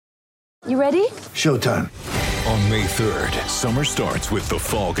You ready? Showtime. On May 3rd, summer starts with The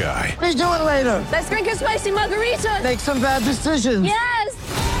Fall Guy. Let's do it later. Let's drink a spicy margarita. Make some bad decisions. Yes!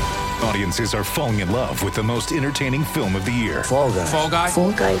 Audiences are falling in love with the most entertaining film of the year. Fall Guy. Fall Guy?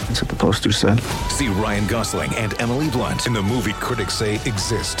 Fall Guy. That's what the poster said. See Ryan Gosling and Emily Blunt in the movie critics say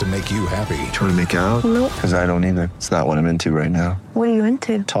exists to make you happy. Trying to make it out? Nope. Because I don't either. It's not what I'm into right now. What are you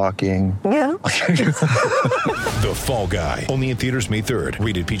into? Talking. Yeah. The Fall Guy. Only in theaters May 3rd.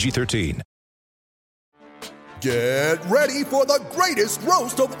 Rated PG-13. Get ready for the greatest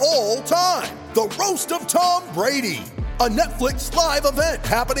roast of all time. The Roast of Tom Brady. A Netflix live event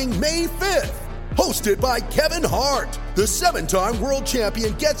happening May 5th. Hosted by Kevin Hart. The 7-time world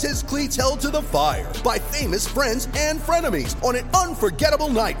champion gets his cleats held to the fire by famous friends and frenemies on an unforgettable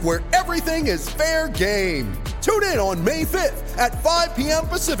night where everything is fair game. Tune in on May 5th at 5 p.m.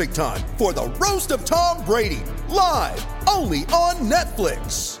 Pacific time for the Roast of Tom Brady. Live only on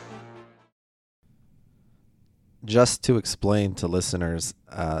Netflix. Just to explain to listeners,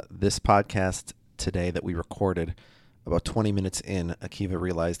 this podcast today that we recorded, about 20 minutes in, Akiva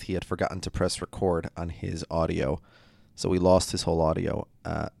realized he had forgotten to press record on his audio. So we lost his whole audio.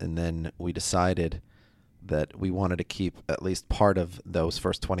 And then we decided that we wanted to keep at least part of those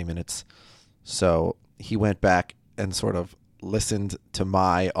first 20 minutes. So he went back and sort of listened to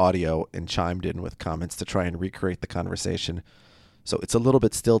my audio and chimed in with comments to try and recreate the conversation. So it's a little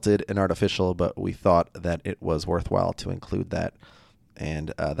bit stilted and artificial, but we thought that it was worthwhile to include that.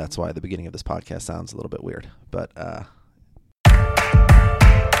 And that's why the beginning of this podcast sounds a little bit weird. But I'm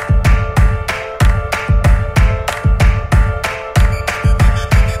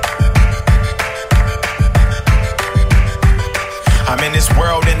in this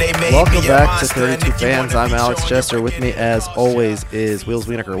world and they made welcome me back a to monster. 32 Fans. I'm Alex Chester. With me, as always, is Wheels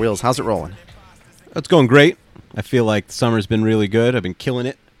Wienerker. Wheels, how's it rolling? It's going great. I feel like the summer's been really good. I've been killing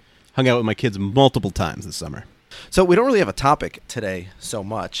it. Hung out with my kids multiple times this summer. So we don't really have a topic today so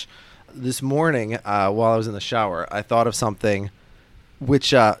much. This morning, while I was in the shower, I thought of something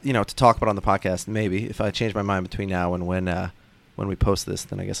which, to talk about on the podcast, maybe. If I change my mind between now and when we post this,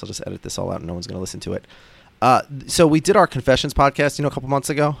 then I guess I'll just edit this all out and no one's going to listen to it. So we did our Confessions podcast, a couple months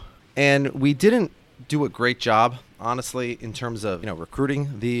ago, and we didn't do a great job, honestly, in terms of,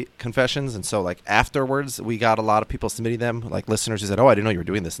 recruiting the confessions. And so, afterwards, we got a lot of people submitting them, listeners who said, oh, I didn't know you were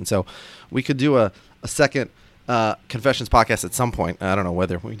doing this. And so we could do a second Confessions podcast at some point. I don't know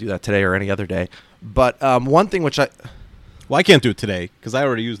whether we do that today or any other day. But one thing which Well, I can't do it today because I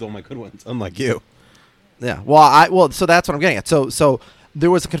already used all my good ones, unlike you. Yeah. Well, so that's what I'm getting at. So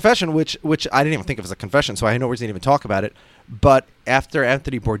there was a confession which I didn't even think of as a confession, so I had no reason to even talk about it. But after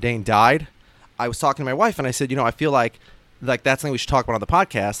Anthony Bourdain died, I was talking to my wife and I said, I feel like that's something we should talk about on the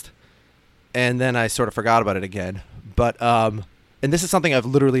podcast. And then I sort of forgot about it again. But and this is something I've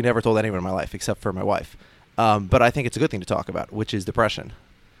literally never told anyone in my life except for my wife. But I think it's a good thing to talk about, which is depression.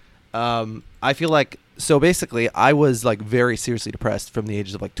 I feel like, so basically I was very seriously depressed from the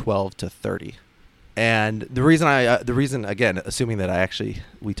ages of 12 to 30. And the reason, again, assuming that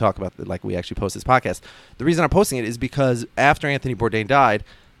we talk about we actually post this podcast, the reason I'm posting it is because after Anthony Bourdain died,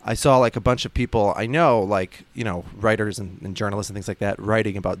 I saw a bunch of people I know, writers and journalists and things like that,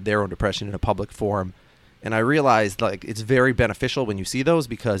 writing about their own depression in a public forum. And I realized it's very beneficial when you see those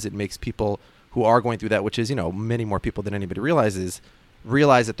because it makes people who are going through that, which is, many more people than anybody realize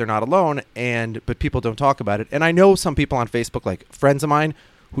that they're not alone, but people don't talk about it. And I know some people on Facebook, friends of mine,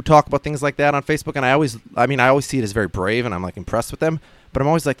 who talk about things like that on Facebook, and I always see it as very brave, and I'm impressed with them. But I'm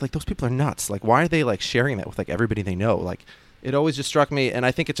always like those people are nuts. Why are they sharing that with everybody they know? It always just struck me, and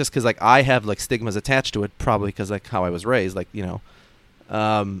I think it's just because I have stigmas attached to it, probably because how I was raised. Not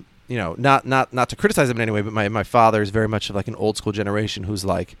to criticize them in any way, but my father is very much of an old school generation who's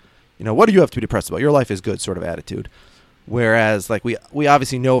what do you have to be depressed about? Your life is good sort of attitude. Whereas we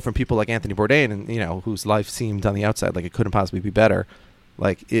obviously know from people like Anthony Bourdain and whose life seemed on the outside it couldn't possibly be better.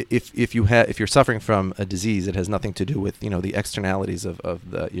 If you're suffering from a disease, it has nothing to do with the externalities of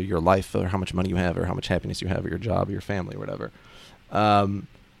your life or how much money you have or how much happiness you have or your job or your family or whatever.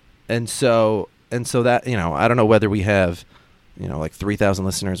 And so that I don't know whether we have 3,000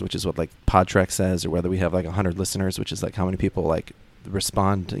 listeners, which is what Podtrack says, or whether we have 100 listeners, which is how many people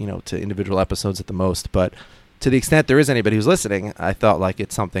respond to individual episodes at the most. But to the extent there is anybody who's listening, I thought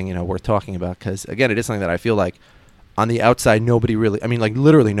it's something worth talking about because again, it is something that I feel on the outside, nobody really,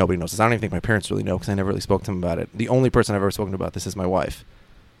 literally nobody knows this. I don't even think my parents really know because I never really spoke to them about it. The only person I've ever spoken to about this is my wife.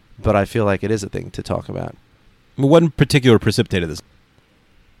 But I feel like it is a thing to talk about. What in particular precipitated this?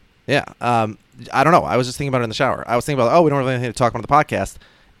 Yeah. I don't know. I was just thinking about it in the shower. I was thinking about, we don't have anything to talk about on the podcast.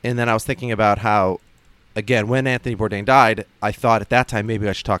 And then I was thinking about how, again, when Anthony Bourdain died, I thought at that time maybe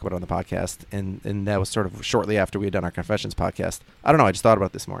I should talk about it on the podcast, and that was sort of shortly after we had done our Confessions podcast. I don't know. I just thought about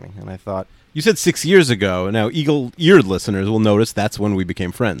it this morning, and I thought, You said 6 years ago. Now, eagle-eared listeners will notice that's when we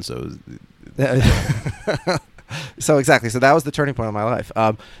became friends. So, so exactly. So that was the turning point of my life.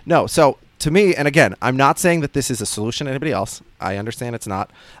 No, so to me, and again, I'm not saying that this is a solution to anybody else. I understand it's not.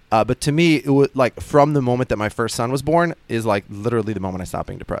 But to me, it was like from the moment that my first son was born is like literally the moment I stopped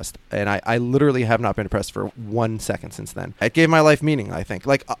being depressed. And I literally have not been depressed for 1 second since then. It gave my life meaning, I think.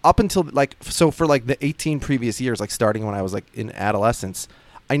 Like up until like, so for like the 18 previous years, like starting when I was like in adolescence,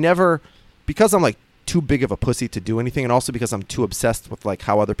 I never, because I'm like too big of a pussy to do anything, and also because I'm too obsessed with like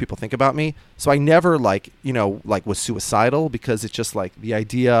how other people think about me, so I never like, you know, like was suicidal, because it's just like the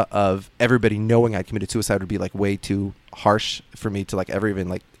idea of everybody knowing I committed suicide would be like way too harsh for me to like ever even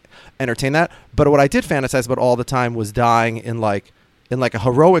like entertain that. But what I did fantasize about all the time was dying in like a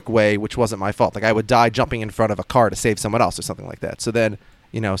heroic way, which wasn't my fault. Like I would die jumping in front of a car to save someone else or something like that. So then,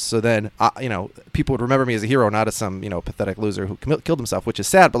 you know, people would remember me as a hero, not as some, you know, pathetic loser who killed himself, which is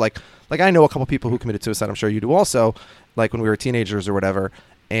sad. But like I know a couple people who committed suicide. I'm sure you do also, like when we were teenagers or whatever.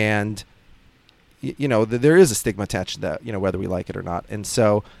 And, you know, there is a stigma attached to that, you know, whether we like it or not. And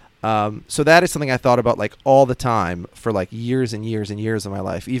so that is something I thought about like all the time for like years and years and years of my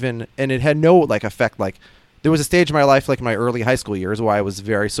life, and it had no like effect. Like there was a stage in my life, like in my early high school years, where I was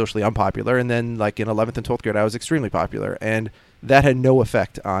very socially unpopular. And then like in 11th and 12th grade, I was extremely popular. And that had no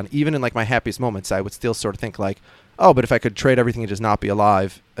effect on, even in like my happiest moments, I would still sort of think like, oh, but if I could trade everything and just not be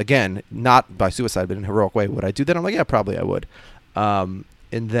alive, again, not by suicide, but in a heroic way, would I do that? I'm like, yeah, probably I would. And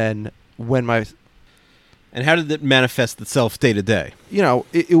then when and how did it manifest itself day to day? You know,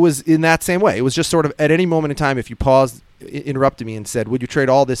 it was in that same way. It was just sort of at any moment in time, if you paused, interrupted me and said, would you trade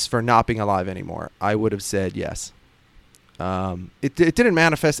all this for not being alive anymore? I would have said yes. It didn't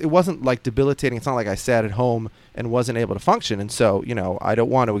manifest. It wasn't like debilitating. It's not like I sat at home and wasn't able to function. And so, you know, I don't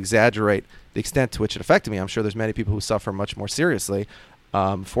want to exaggerate the extent to which it affected me. I'm sure there's many people who suffer much more seriously,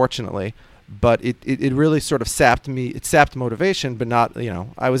 fortunately. But it really sort of sapped me. It sapped motivation, but not, you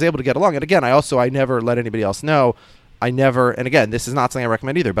know, I was able to get along. And again, I never let anybody else know. And again, this is not something I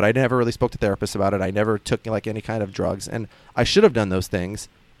recommend either, but I never really spoke to therapists about it. I never took like any kind of drugs, and I should have done those things.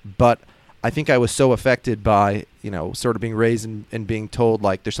 But I think I was so affected by, you know, sort of being raised and being told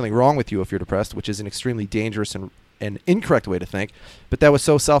like there's something wrong with you if you're depressed, which is an extremely dangerous and incorrect way to think. But that was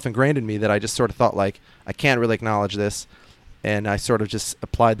so self-ingrained in me that I just sort of thought like, I can't really acknowledge this. And I sort of just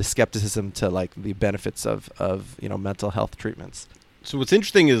applied the skepticism to like the benefits of you know, mental health treatments. So what's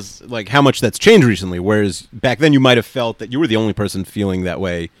interesting is like how much that's changed recently, whereas back then you might have felt that you were the only person feeling that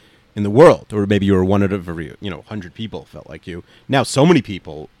way in the world, or maybe you were one out of every, you know, 100 people felt like you. Now so many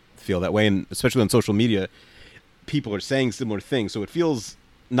people feel that way, and especially on social media, people are saying similar things, so it feels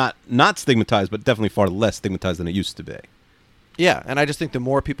not stigmatized, but definitely far less stigmatized than it used to be. Yeah, and I just think the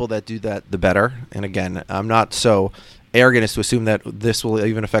more people that do that, the better. And again, I'm not so arrogant as to assume that this will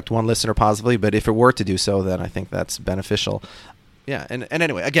even affect one listener positively, but if it were to do so, then I think that's beneficial. Yeah, and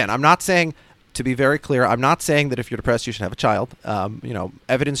anyway, again, I'm not saying, to be very clear, I'm not saying that if you're depressed you should have a child. You know,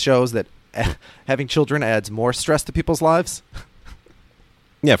 evidence shows that having children adds more stress to people's lives.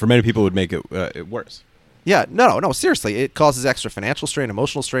 Yeah, for many people it would make it worse. Yeah, no, seriously. It causes extra financial strain,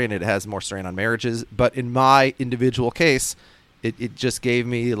 emotional strain. It has more strain on marriages. But in my individual case, it just gave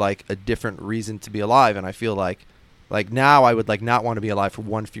me like a different reason to be alive. And I feel like now I would like not want to be alive for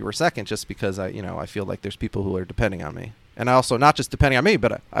one fewer second, just because I feel like there's people who are depending on me. And I also, not just depending on me,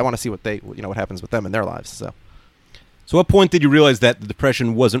 but I want to see what happens with them in their lives. So what point did you realize that the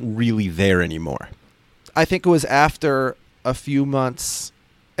depression wasn't really there anymore? I think it was after a few months.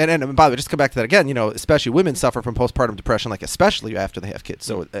 And by the way, just come back to that again, you know, especially women suffer from postpartum depression, like especially after they have kids.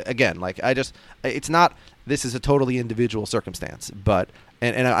 So again, like it's not, this is a totally individual circumstance, but,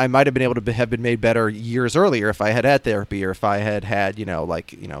 and I might have been able to have been made better years earlier if I had therapy, or if I had, you know,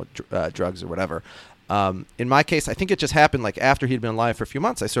 like, you know, drugs or whatever. In my case, I think it just happened like after he'd been alive for a few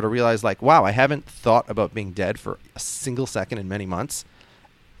months, I sort of realized like, wow, I haven't thought about being dead for a single second in many months.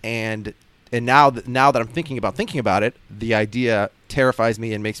 And now that I'm thinking about it, the idea terrifies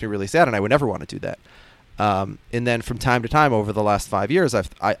me and makes me really sad, and I would never want to do that. And then from time to time over the last 5 years,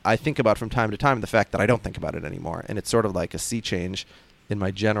 I think about from time to time the fact that I don't think about it anymore, and it's sort of like a sea change in my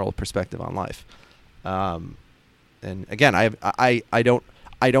general perspective on life. And again, I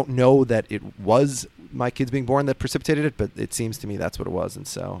don't know that it was my kids being born that precipitated it, but it seems to me that's what it was, and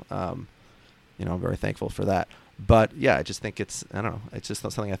so you know, I'm very thankful for that. But yeah, I just think it's, I don't know, it's just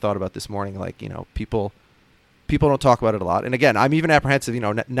not something I thought about this morning. Like, you know, people People don't talk about it a lot. And again, I'm even apprehensive.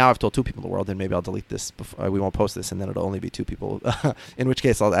 Now I've told 2 people in the world, and maybe I'll delete this. We won't post this, and then it'll only be 2 people. In which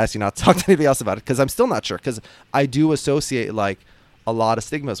case, I'll ask you not to talk to anybody else about it, because I'm still not sure. Because I do associate like a lot of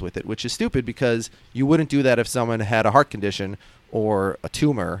stigmas with it, which is stupid, because you wouldn't do that if someone had a heart condition or a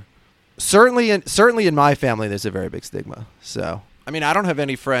tumor. Certainly in my family, there's a very big stigma. So, I mean, I don't have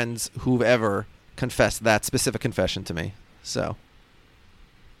any friends who've ever confessed that specific confession to me. So,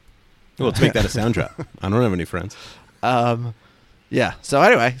 Well, let's make that a sound drop. I don't have any friends. yeah. So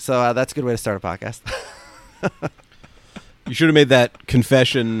anyway, that's a good way to start a podcast. You should have made that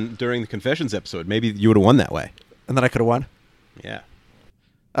confession during the confessions episode. Maybe you would have won that way. And then I could have won. Yeah.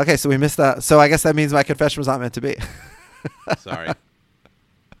 Okay, so we missed that. So I guess that means my confession was not meant to be. Sorry.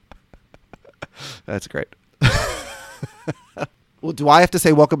 That's great. Well, do I have to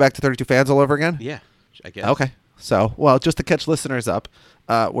say welcome back to 32 Fans all over again? Yeah, I guess. Okay. So, well, just to catch listeners up,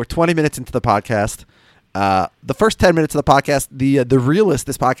 we're 20 minutes into the podcast. The first 10 minutes of the podcast, the realest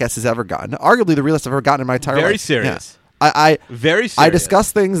this podcast has ever gotten. Arguably the realest I've ever gotten in my entire life. Very serious. Yeah. Very serious. I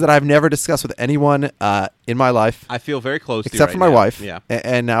discuss things that I've never discussed with anyone in my life. I feel very close to you except for my now. wife, Yeah.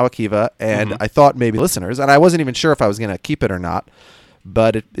 and now Akiva, and I thought maybe listeners, and I wasn't even sure if I was going to keep it or not,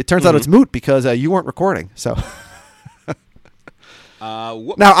 but it turns out it's moot because you weren't recording. So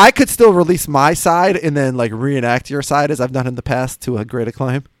now I could still release my side and then like reenact your side as I've done in the past to a great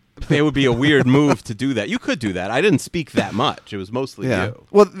acclaim. It would be a weird move to do that. You could do that. I didn't speak that much. It was mostly you.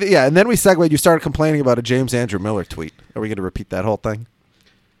 Well, yeah, and then we segued. You started complaining about a James Andrew Miller tweet. Are we going to repeat that whole thing?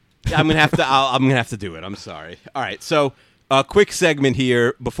 Yeah, I'm gonna have to. I'm gonna have to do it. I'm sorry. All right. So, a quick segment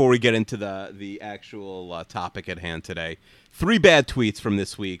here before we get into the actual topic at hand today. 3 bad tweets from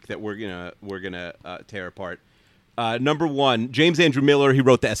this week that we're gonna tear apart. Number 1, James Andrew Miller. He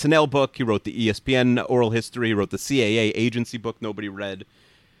wrote the SNL book. He wrote the ESPN oral history. He wrote the CAA agency book nobody read.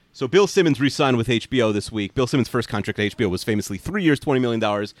 So Bill Simmons re-signed with HBO this week. Bill Simmons' first contract at HBO was famously 3 years, $20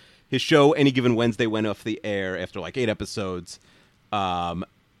 million. His show, Any Given Wednesday, went off the air after like 8 episodes. And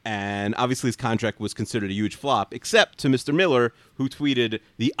obviously his contract was considered a huge flop, except to Mr. Miller, who tweeted,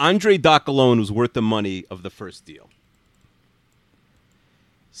 the Andre doc alone was worth the money of the first deal.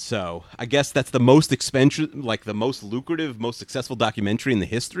 So I guess that's the most expensive, like the most lucrative, most successful documentary in the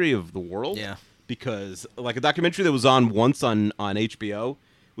history of the world. Yeah. Because like a documentary that was on once on HBO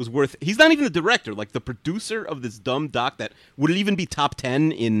was worth. He's not even the director, like the producer of this dumb doc that would it even be top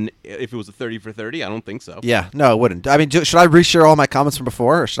 10 in if it was a 30 for 30? I don't think so. Yeah, no, it wouldn't. I mean, should I reshare all my comments from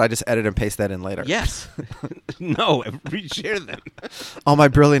before, or should I just edit and paste that in later? Yes. No, reshare them. All my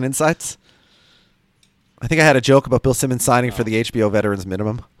brilliant insights. I think I had a joke about Bill Simmons signing for the HBO veterans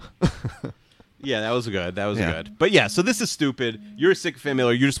minimum. Yeah, that was good. That was good. But yeah, so this is stupid. You're a sycophant,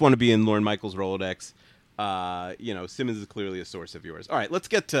 Miller. You just want to be in Lorne Michaels' Rolodex. Simmons is clearly a source of yours. All right, let's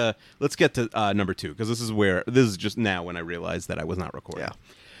get to number 2, because this is just now when I realized that I was not recording. Yeah.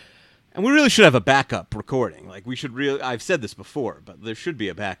 And we really should have a backup recording. Like we should really. I've said this before, but there should be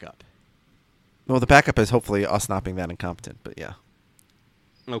a backup. Well, the backup is hopefully us not being that incompetent, but yeah.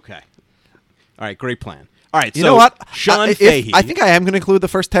 Okay. All right, great plan. All right, you know what? Sean Fahey. I think I am going to include the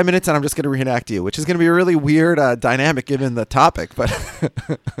first 10 minutes, and I'm just going to reenact you, which is going to be a really weird dynamic given the topic. But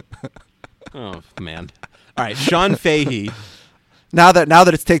oh man! All right, Sean Fahey. now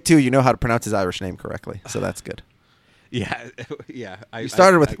that it's take 2, you know how to pronounce his Irish name correctly, so that's good. Yeah. You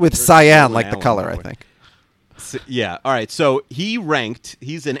started with cyan, like the color, I think. Yeah. All right. So he's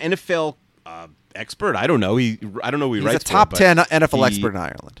an NFL expert. I don't know. I don't know who he He's writes a top for, 10 NFL expert in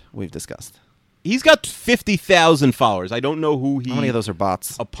Ireland. We've discussed. He's got 50,000 followers. I don't know who he. How many of those are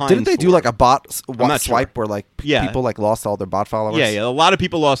bots? opines Didn't they do for. like a bot not swipe sure. where like Yeah. people like lost all their bot followers? Yeah. A lot of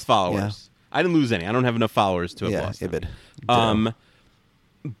people lost followers. Yeah. I didn't lose any. I don't have enough followers to have Yeah, lost them. Ibid.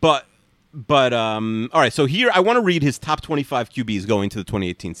 But all right. So here I want to read his top 25 QBs going to the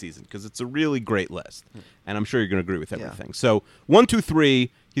 2018 season because it's a really great list, and I'm sure you're going to agree with everything. Yeah. So 1, 2,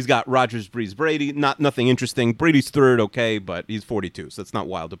 3. He's got Rodgers, Brees, Brady. Nothing interesting. Brady's third, okay, but he's 42, so it's not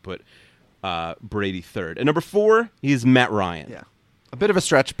wild to put Brady third. And number 4, he's Matt Ryan. Yeah, a bit of a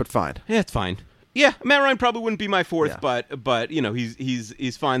stretch, but fine. Yeah, it's fine. Yeah, Matt Ryan probably wouldn't be my 4th, Yeah. but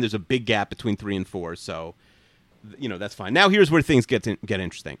he's fine. There's a big gap between 3 and 4, so that's fine. Now here's where things get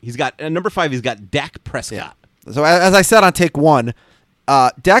interesting. He's got number 5. He's got Dak Prescott. Yeah. So as I said on take 1,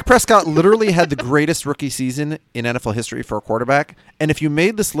 Dak Prescott literally had the greatest rookie season in NFL history for a quarterback. And if you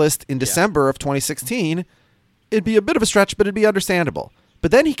made this list in December of 2016, it'd be a bit of a stretch, but it'd be understandable.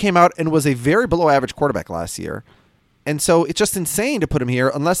 But then he came out and was a very below average quarterback last year. And so it's just insane to put him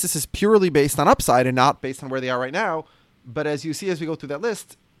here unless this is purely based on upside and not based on where they are right now. But as you see as we go through that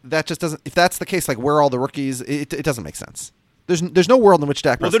list, that just doesn't – if that's the case, like where are all the rookies, it doesn't make sense. There's no world in which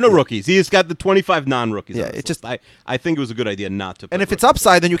Dak Well, Prescott. they're no rookies. He's got the 25 non-rookies. Yeah, on this it just- list. I think it was a good idea not to. And put if it's rookies.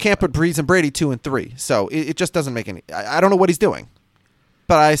 upside, then you can't put Breeze and Brady 2 and 3. So it just doesn't make any. I don't know what he's doing,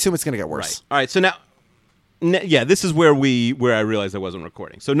 but I assume it's going to get worse. Right. All right. So now, yeah, this is where I realized I wasn't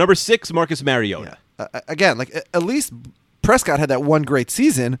recording. So number 6, Marcus Mariota. Again, like at least Prescott had that one great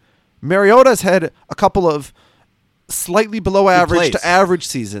season. Mariota's had a couple of slightly below average plays. to average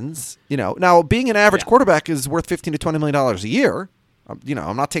seasons. Now being an average quarterback is worth $15 to $20 million a year. I'm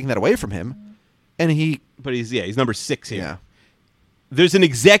not taking that away from him. And But he's number 6 here. yeah. There's an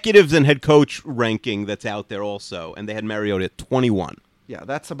executives and head coach ranking that's out there also, and they had Mariota at 21. Yeah,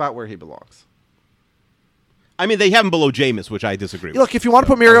 that's about where he belongs. I mean, they have him below Jameis, which I disagree with. Look, if you want to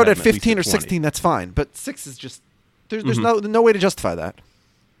put So, I'll Mariota have at him least 15 or 20. 16, that's fine. But 6 is just there's no way to justify that.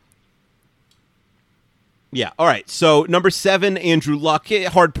 Yeah. All right. So number 7, Andrew Luck.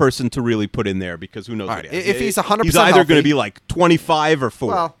 Hard person to really put in there because who knows All what right, he has. if he's 100% he's either going healthy- to be like 25 or 4.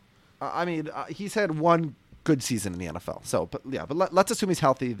 Well, I mean, he's had one good season in the NFL. So, but let's assume he's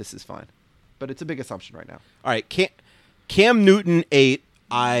healthy. This is fine. But it's a big assumption right now. All right. Cam Newton 8.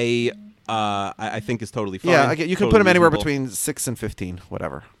 I think is totally fine. Yeah, you can Totally put him anywhere reasonable. between 6 and 15,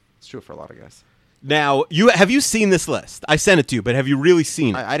 whatever. It's true for a lot of guys. Now, have you seen this list? I sent it to you, but have you really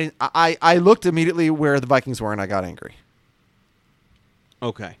seen it? I didn't. I looked immediately where the Vikings were, and I got angry.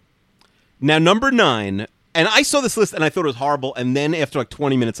 Okay. Now, number 9, and I saw this list and I thought it was horrible, and then after like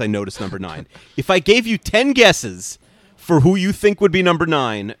 20 minutes, I noticed number 9. If I gave you 10 guesses for who you think would be number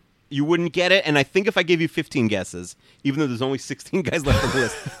 9, you wouldn't get it, and I think if I gave you 15 guesses, even though there's only 16 guys left on the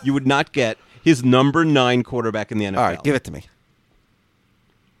list, you would not get his number 9 quarterback in the NFL. All right, give it to me.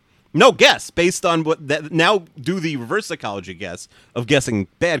 No, guess based on what that. Now do the reverse psychology guess of guessing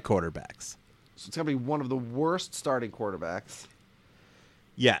bad quarterbacks. So it's gonna be one of the worst starting quarterbacks.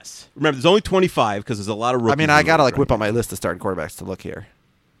 Yes. Remember, there's only 25 because there's a lot of rookies. I mean, I gotta whip out my list of starting quarterbacks to look here.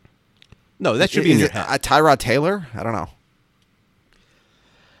 No, that should be in Is your it, head. Tyrod Taylor? I don't know.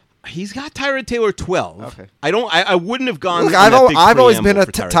 He's got Tyrod Taylor 12. Okay. I wouldn't have gone. Look, in that big I've always been a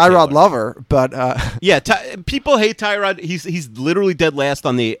preamble for Tyrod Taylor. lover, but Yeah, people hate Tyrod. He's literally dead last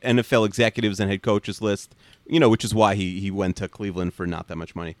on the NFL executives and head coaches list. Which is why he went to Cleveland for not that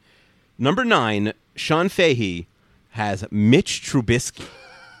much money. Number 9, Sean Fahey has Mitch Trubisky.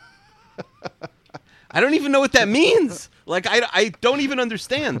 I don't even know what that means. Like, I don't even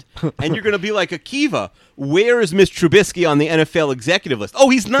understand. And you're going to be like, Akiva, where is Mitch Trubisky on the NFL executive list? Oh,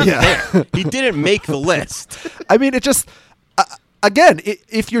 he's not there. He didn't make the list. I mean, it just again,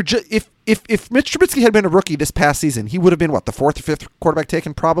 if Mitch Trubisky had been a rookie this past season, he would have been what, the 4th or 5th quarterback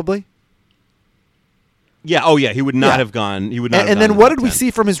taken, probably. Yeah. Oh, yeah. He would not have gone. He would not. And then what did we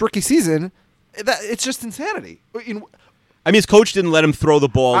see from his rookie season? It's just insanity. I mean, his coach didn't let him throw the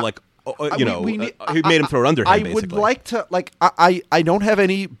ball he made him throw it under him. I basically. would like to I don't have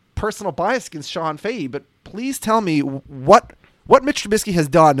any personal bias against Sean Fahey, but please tell me what Mitch Trubisky has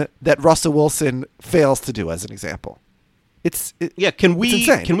done that Russell Wilson fails to do, as an example. Can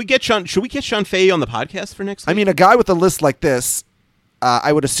we get Sean? Should we get Sean Fahey on the podcast for next week? I mean, a guy with a list like this,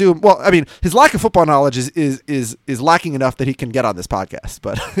 I would assume. Well, I mean, his lack of football knowledge is lacking enough that he can get on this podcast.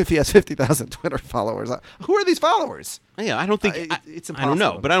 But if he has 50,000 Twitter followers, who are these followers? Yeah, I don't think it's I don't know,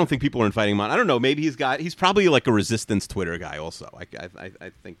 impossible. but I don't think people are inviting him on. I don't know. Maybe he's probably like a resistance Twitter guy. Also, I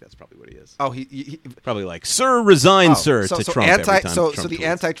think that's probably what he is. Oh, he Probably like, "Sir, resign, sir," to Trump. Every time so Trump the tweets.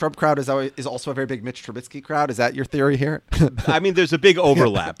 anti-Trump crowd is also a very big Mitch Trubisky crowd. Is that your theory here? I mean, there's a big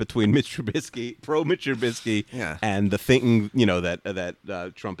overlap between Mitch Trubisky, pro Mitch Trubisky, and the thinking,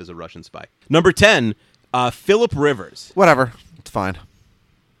 that Trump is a Russian spy. Number 10, Phillip Rivers. Whatever, it's fine.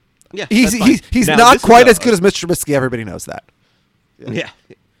 Yeah, He's that's fine. he's Now, not this is quite as good as Mitch Trubisky. Everybody knows that. Yeah.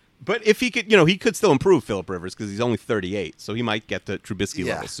 But if he could, he could still improve Phillip Rivers because he's only 38, so he might get to Trubisky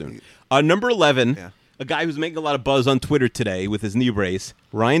level soon. Number 11, a guy who's making a lot of buzz on Twitter today with his knee brace,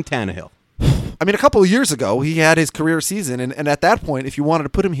 Ryan Tannehill. I mean, a couple of years ago, he had his career season, and at that point, if you wanted to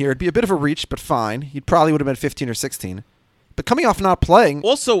put him here, it'd be a bit of a reach, but fine. He probably would have been 15 or 16. But coming off not playing,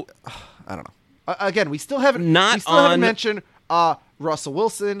 Also, I don't know. Again, we still haven't mentioned Russell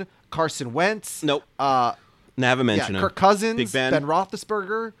Wilson, Carson Wentz. Nope. Never mention him. Kirk Cousins, Big Ben. Ben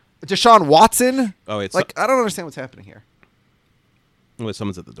Roethlisberger, Deshaun Watson. Oh, it's I don't understand what's happening here. Oh,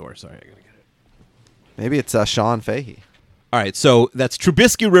 someone's at the door. Sorry, I gotta get it. Maybe it's Sean Fahey. All right, so that's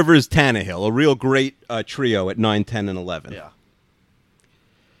Trubisky, Rivers, Tannehill, a real great trio at 9, 10, and 11. Yeah.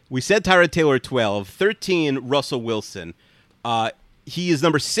 We said Tyrod Taylor at 12, 13, Russell Wilson. He is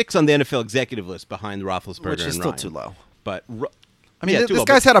number 6 on the NFL executive list behind Roethlisberger Which is and still Ryan. too low. But I mean, too this low,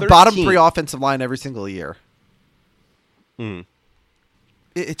 guy's but had a bottom 13 3 offensive line every single year. Mm.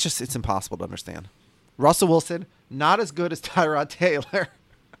 It's impossible to understand. Russell Wilson, not as good as Tyrod Taylor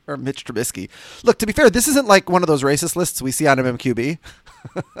or Mitch Trubisky. Look, to be fair, this isn't like one of those racist lists we see on MMQB.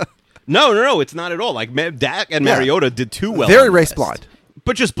 No, it's not at all. Like Dak and Mariota did too well. Very on the race list. blind.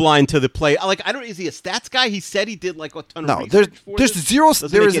 But just blind to the play. Like, I don't. Is he a stats guy? He said he did like a ton of research for there's this. zero.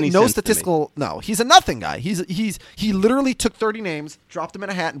 Doesn't There make is any no sense to me. statistical. No, he's a nothing guy. He literally took 30 names, dropped them in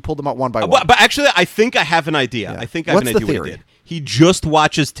a hat, and pulled them out one by one. But actually, I think I have an idea. Yeah. I think I have What's an the idea what theory? he did. He just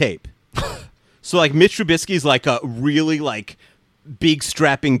watches tape. So like Mitch Trubisky's like a really like big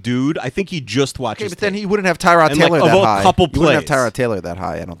strapping dude. I think he just watches. Okay, but tape. then he wouldn't have Tyrod And, Taylor like, of that a high. couple He wouldn't have plays. Tyrod Taylor that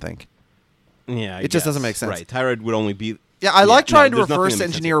high. I don't think. Yeah, It just doesn't make sense. Right, Tyrod would only be. Yeah, I like trying to there's nothing reverse that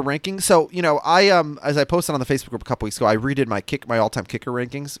makes engineer sense. rankings. So, I as I posted on the Facebook group a couple weeks ago, I redid my all-time kicker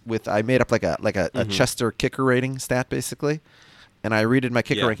rankings I made up like a Chester kicker rating stat basically. And I redid my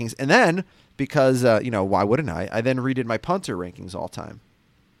kicker Yeah. rankings. And then because why wouldn't I then redid my punter rankings all time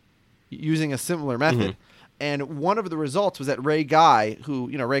using a similar method. And one of the results was that Ray Guy,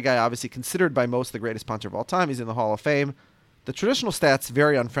 Ray Guy obviously considered by most the greatest punter of all time, he's in the Hall of Fame. The traditional stats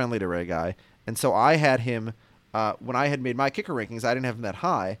very unfriendly to Ray Guy. And so I had him when I had made my kicker rankings, I didn't have him that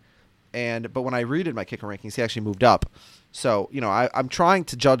high, but when I redid my kicker rankings, he actually moved up. So I'm trying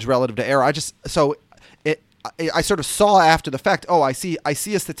to judge relative to error. I sort of saw after the fact. Oh, I see a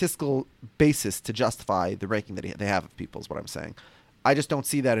statistical basis to justify the ranking that they have of people. Is what I'm saying. I just don't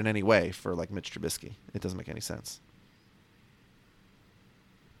see that in any way for like Mitch Trubisky. It doesn't make any sense.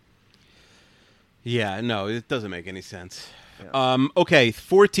 Yeah, no, it doesn't make any sense. Yeah. Okay,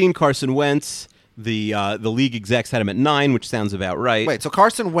 14 Carson Wentz. The league execs had him at 9, which sounds about right. Wait, so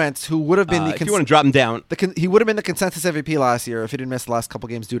Carson Wentz, who would have been if you want to drop him down, he would have been the consensus MVP last year if he didn't miss the last couple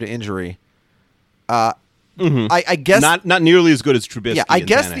games due to injury. I guess not nearly as good as Trubisky. Yeah, I and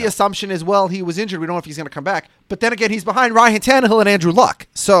guess Tannehill. the assumption is, well, he was injured. We don't know if he's going to come back. But then again, he's behind Ryan Tannehill and Andrew Luck.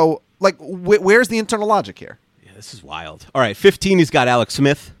 So, like, where's the internal logic here? Yeah, this is wild. All right, 15, he's got Alex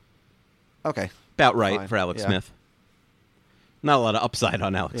Smith. Okay. About right Fine. for Alex Yeah. Smith. Not a lot of upside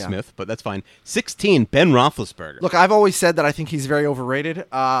on Alex Yeah. Smith, but that's fine. 16, Ben Roethlisberger. Look, I've always said that I think he's very overrated.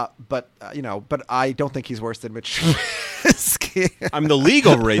 But I don't think he's worse than Mitch Trubisky. The league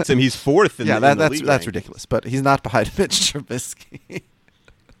overrates him. He's 4th in the league that's rankings. ridiculous. But he's not behind Mitch Trubisky.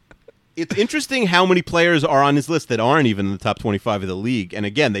 It's interesting how many players are on his list that aren't even in the top 25 of the league. And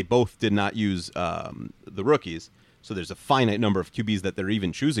again, they both did not use the rookies. So there's a finite number of QBs that they're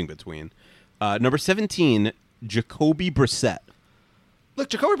even choosing between. Number 17, Jacoby Brissett. Look,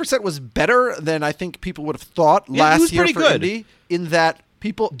 Jacoby Brissett was better than I think people would have thought Yeah, he last was year pretty for good. Indy. In that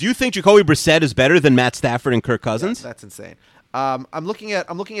people Do you think Jacoby Brissett is better than Matt Stafford and Kirk Cousins? That's insane. I'm looking at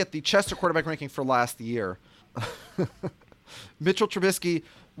the Chester quarterback ranking for last year. Mitchell Trubisky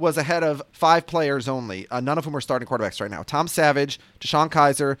was ahead of 5 players only, none of whom are starting quarterbacks right now. Tom Savage, Deshaun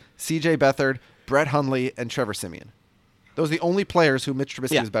Kaiser, C.J. Beathard, Brett Hundley, and Trevor Siemian. Those are the only players who Mitch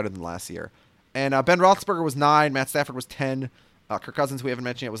Trubisky was better than last year. And Ben Roethlisberger was 9, Matt Stafford was 10, Kirk Cousins, we haven't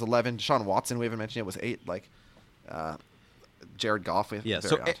mentioned yet, was 11, Deshaun Watson, we haven't mentioned yet, was 8. Jared Goff. Yeah, very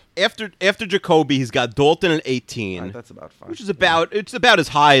so odd. after Jacoby, he's got Dalton at 18. Right, that's about fine. Which is about as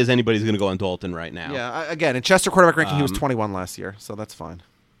high as anybody's going to go on Dalton right now. Yeah, again, in Chester quarterback ranking, he was 21 last year, so that's fine.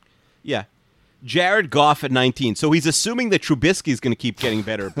 Yeah. Jared Goff at 19. So he's assuming that Trubisky's going to keep getting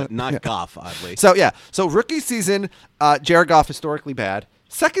better, but not Goff, oddly. So rookie season, Jared Goff historically bad.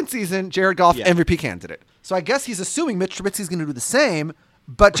 Second season, Jared Goff MVP candidate. So I guess he's assuming Mitch Trubisky's going to do the same,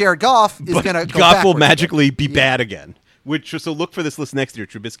 but Jared Goff is going to go Goff will backwards magically again. be bad again. So look for this list next year.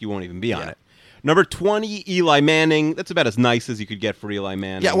 Trubisky won't even be on it. Number 20, Eli Manning. That's about as nice as you could get for Eli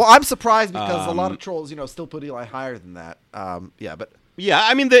Manning. Yeah, well, I'm surprised because a lot of trolls, still put Eli higher than that. Yeah,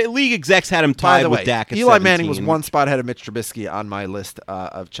 I mean, the league execs had him By tied the with way, Dak at Eli 17. Manning was one spot ahead of Mitch Trubisky on my list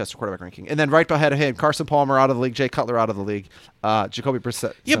of Chester quarterback ranking. And then right ahead of him, Carson Palmer out of the league, Jay Cutler out of the league, Jacoby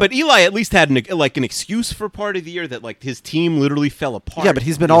Brissett. Yeah, but Eli at least had an excuse for part of the year that his team literally fell apart. Yeah, but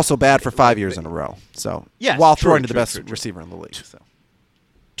he's been also bad for 5 years in a row. So Yes, while true, throwing to the true, best true, true. receiver in the league. So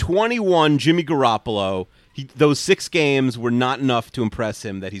 21, Jimmy Garoppolo. Those 6 games were not enough to impress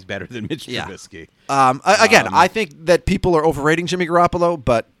him that he's better than Mitch Trubisky. I think that people are overrating Jimmy Garoppolo,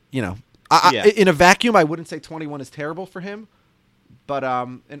 but in a vacuum, I wouldn't say 21 is terrible for him. But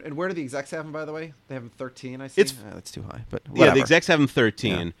and where do the execs have him? By the way, they have him 13. I see. That's too high. But whatever. Yeah, the execs have him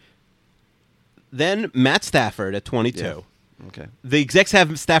 13. Yeah. Then Matt Stafford at 22. Yeah. Okay. The execs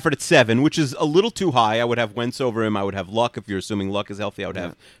have Stafford at 7, which is a little too high. I would have Wentz over him. I would have Luck. If you're assuming Luck is healthy, I would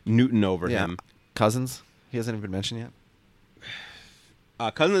have Newton over him. Cousins. He hasn't even been mentioned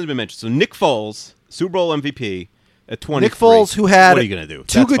yet. Cousins has been mentioned. So Nick Foles, Super Bowl MVP at 23. Nick Foles, who had what are you going to do?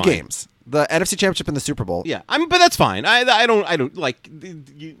 two That's good fine. games. The NFC Championship and the Super Bowl. Yeah, but that's fine. I don't like.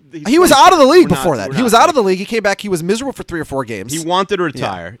 He was out of the league before that. that. He was out of the league. He came back. He was miserable for 3 or 4 games. He wanted to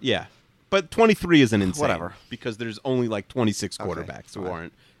retire. Yeah. But 23 isn't insane. Whatever. Because there's only like 26 Okay, quarterbacks who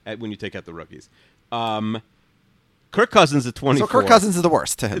fine. aren't when you take out the rookies. Kirk Cousins at 24. So Kirk Cousins is the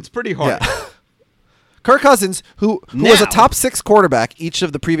worst to him. It's pretty hard. Yeah. Kirk Cousins, who was a Now- top 6 quarterback each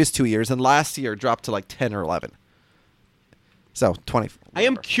of the previous 2 years, and last year dropped to like 10 or 11. So 20. I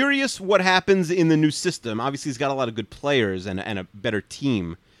am curious what happens in the new system. Obviously, he's got a lot of good players and a better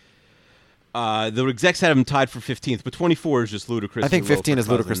team. The execs had him tied for 15th, but 24 is just ludicrous. I think 15 is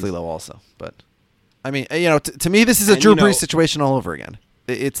ludicrously low also. But, I mean, to me, this is a And, Drew Brees situation all over again.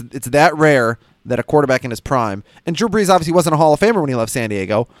 It's that rare that a quarterback in his prime, and Drew Brees obviously wasn't a Hall of Famer when he left San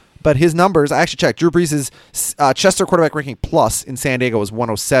Diego, but his numbers, I actually checked, Drew Brees' Chester quarterback ranking plus in San Diego was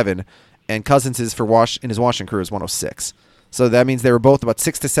 107, and Cousins' in his Washington career is 106. So that means they were both about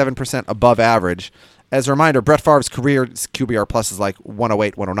 6 to 7% above average. As a reminder, Brett Favre's career QBR plus is like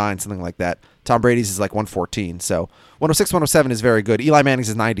 108, 109, something like that. Tom Brady's is like 114. So 106, 107 is very good. Eli Manning's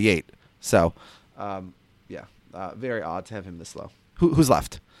is 98. So, very odd to have him this low. Who's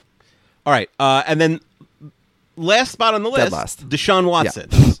left? All right. And then last spot on the Dead list, last. Deshaun Watson.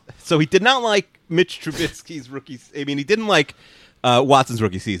 So he did not like Mitch Trubisky's rookie. I mean, he didn't like Watson's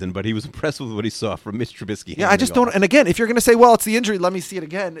rookie season, but he was impressed with what he saw from Mitch Trubisky. Yeah, I just don't. And again, if you're going to say, well, it's the injury, let me see it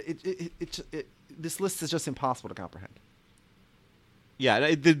again. This list is just impossible to comprehend.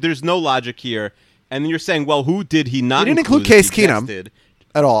 Yeah, there's no logic here. And then you're saying, well, who did he not? He didn't include Case Keenum did.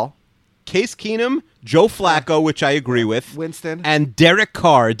 at all. Case Keenum, Joe Flacco, which I agree with, Winston. and Derek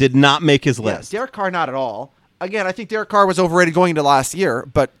Carr did not make his list. Derek Carr, not at all. Again, I think Derek Carr was overrated going into last year,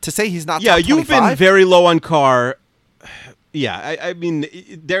 but to say he's not Yeah, top you've 25, been very low on Carr. Yeah, I mean,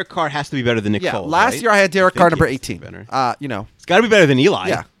 Derek Carr has to be better than Nick Foles. last right? year I had Derek think Carr number he has to 18. be better. It's He's got to be better than Eli.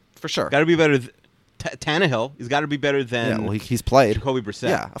 Yeah, for sure. Got to be better than Tannehill. He's got to be better than he's played. Jacoby Brissett.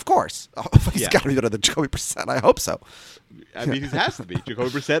 Yeah, of course. He's Yeah. got to be better than Jacoby Brissett. I hope so. I mean, he has to be. Jacoby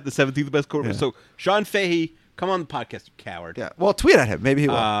Brissett, the 17th best quarterback. Yeah. So, Sean Fahey, come on the podcast, you coward. Yeah. Well, tweet at him. Maybe he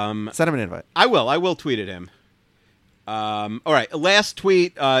will. Send him an invite. I will tweet at him. All right, last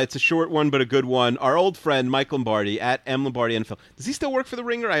tweet. It's a short one, but a good one. Our old friend Mike Lombardi at M Lombardi NFL. Does he still work for the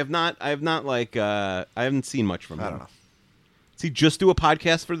Ringer? I haven't seen much from him. I don't know. Does he just do a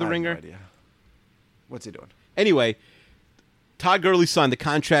podcast for the I have Ringer? no idea. What's he doing? Anyway, Todd Gurley signed the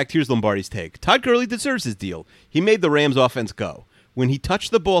contract. Here's Lombardi's take. Todd Gurley deserves his deal. He made the Rams offense go. When he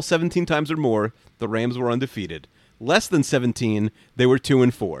touched the ball 17 times or more, the Rams were undefeated. Less than 17, they were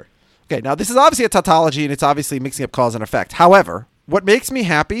 2-4. Okay, now this is obviously a tautology, and it's obviously mixing up cause and effect. However, what makes me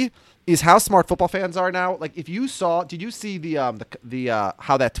happy is how smart football fans are now. Like, if you saw, did you see the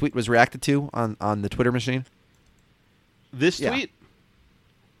how that tweet was reacted to on the Twitter machine? This Yeah. tweet?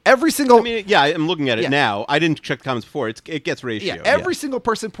 Every single, I mean, yeah, I'm looking at it Yeah. now. I didn't check the comments before. It gets ratio. yeah, every single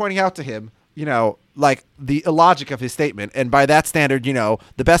person pointing out to him, like the illogic of his statement, and by that standard,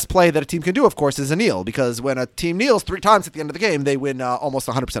 the best play that a team can do, of course, is a kneel, because when a team kneels 3 times at the end of the game, they win almost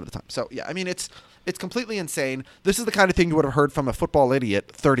 100% of the time. So yeah, I mean, it's completely insane. This is the kind of thing you would have heard from a football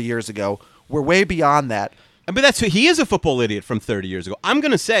idiot 30 years ago. We're way beyond that. But he is a football idiot from 30 years ago. I'm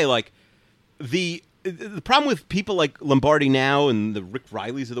going to say, like, the problem with people like Lombardi now and the Rick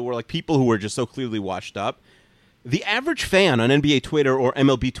Rileys of the world, like people who are just so clearly washed up, the average fan on NBA Twitter or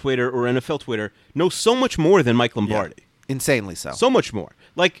MLB Twitter or NFL Twitter knows so much more than Mike Lombardi. Yeah. Insanely so. So much more.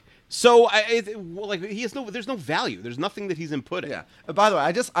 Like, so there's no value. There's nothing that he's inputting. Yeah. By the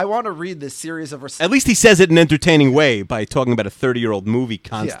way, I want to read this series of At least he says it in an entertaining way by talking about a 30-year-old movie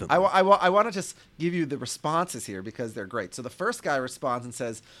constantly. Yeah, I want to just give you the responses here because they're great. So the first guy responds and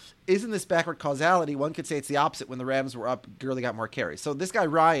says, "Isn't this backward causality? One could say it's the opposite. When the Rams were up, Gurley got more carries." So this guy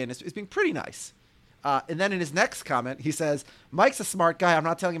Ryan is being pretty nice. And then in his next comment, he says, "Mike's a smart guy. I'm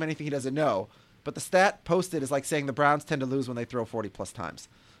not telling him anything he doesn't know. But the stat posted is like saying the Browns tend to lose when they throw 40-plus times."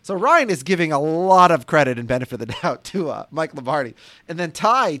 So Ryan is giving a lot of credit and benefit of the doubt to Mike Lombardi. And then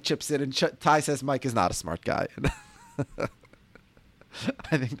Ty chips in, and Ty says Mike is not a smart guy.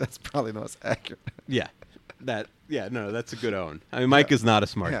 I think that's probably the most accurate. Yeah. That's a good own. I mean, Mike is not a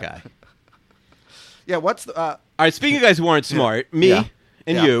smart guy. Yeah, what's the... All right, speaking of guys who aren't smart, me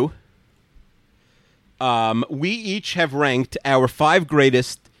and you, we each have ranked our 5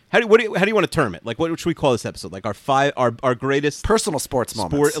 greatest... How do you want to term it? Like, what should we call this episode? Like our greatest personal sports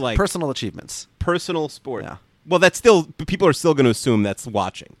moments, like personal achievements, personal sport. Yeah. Well, that's still people are still going to assume that's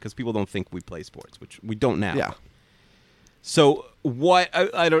watching because people don't think we play sports, which we don't now. Yeah. So what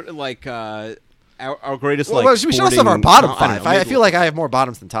I don't like our greatest. Well, like we should also have our bottom 5. I maybe feel like I have more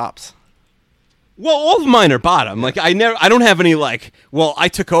bottoms than tops. Well, all of mine are bottom. Like I don't have any like. Well, I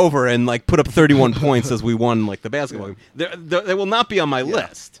took over and like put up 31 points as we won like the basketball game. They will not be on my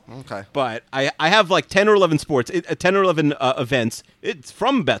list. Okay. But I have like 10 or 11 sports, 10 or 11 events. It's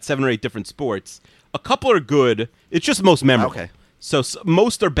from about 7 or 8 different sports. A couple are good. It's just most memorable. Okay. So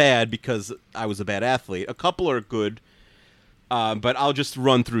most are bad because I was a bad athlete. A couple are good. But I'll just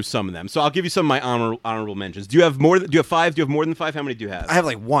run through some of them. So I'll give you some of my honorable mentions. Do you have more? Do you have 5? Do you have more than 5? How many do you have? I have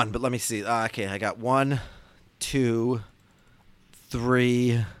like 1, but let me see. Okay, I got 1, 2,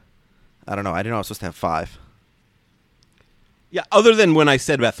 3. I don't know. I didn't know I was supposed to have 5. Yeah, other than when I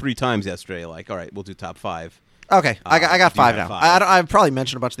said about 3 times yesterday, like, all right, we'll do top 5. Okay, I got 5 now. 5. I've probably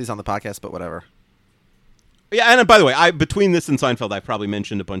mentioned a bunch of these on the podcast, but whatever. Yeah, and by the way, between this and Seinfeld, I probably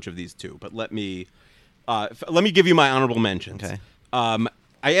mentioned a bunch of these too. But let me give you my honorable mentions. Okay.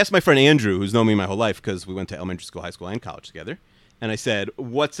 I asked my friend Andrew, who's known me my whole life because we went to elementary school, high school, and college together. And I said,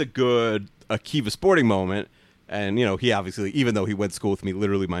 what's a good Akiva sporting moment? And, you know, he obviously, even though he went to school with me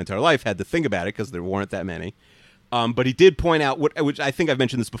literally my entire life, had to think about it because there weren't that many. But he did point out, which I think I've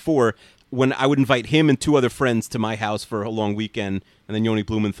mentioned this before, when I would invite him and 2 other friends to my house for a long weekend, and then Yoni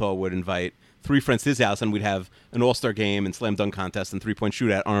Blumenthal would invite 3 friends to his house, and we'd have an all-star game and slam dunk contest and 3-point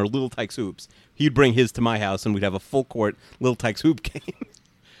shootout on our Little Tykes hoops. He'd bring his to my house, and we'd have a full-court Little Tykes hoop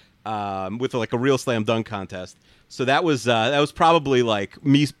game with like a real slam dunk contest. So that was probably like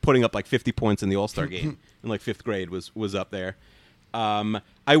me putting up like 50 points in the all-star game in like 5th grade was up there.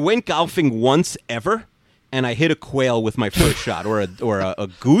 I went golfing once ever, and I hit a quail with my first shot, or a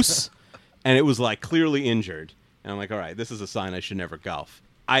goose, and it was like clearly injured. And I'm like, all right, this is a sign I should never golf.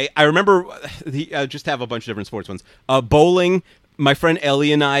 I remember just have a bunch of different sports ones. Bowling. My friend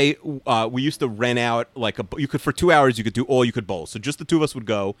Ellie and I, we used to rent out like for 2 hours you could do all you could bowl. So just the 2 of us would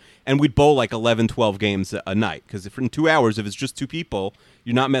go, and we'd bowl like 11, 12 games a night. Because in 2 hours, if it's just 2 people,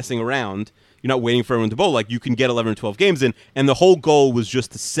 you're not messing around. You're not waiting for everyone to bowl. Like you can get 11 or 12 games in, and the whole goal was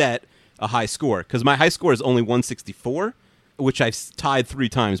just to set a high score. Because my high score is only 164, which I've tied 3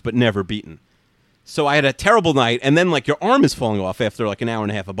 times but never beaten. So I had a terrible night, and then like your arm is falling off after like an hour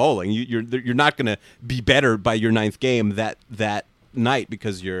and a half of bowling. You're not going to be better by your 9th game that night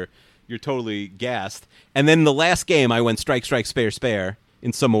because you're totally gassed. And then the last game, I went strike, spare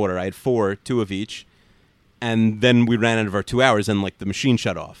in some order. I had 4, 2 of each, and then we ran out of our 2 hours, and like the machine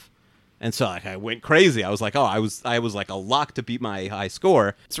shut off. And so like I went crazy. I was like, I was like a lock to beat my high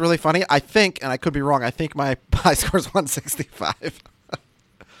score. It's really funny. I think, and I could be wrong, I think my high score is 165.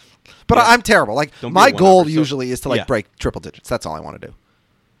 But yeah. I'm terrible. Like my goal usually is to like break triple digits. That's all I want to do.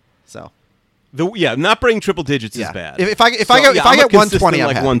 So, not breaking triple digits is bad. If I get 120,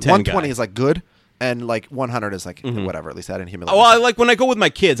 like 120 is like good, and like 100 is like whatever. At least I didn't humiliate. Oh, well, I like when I go with my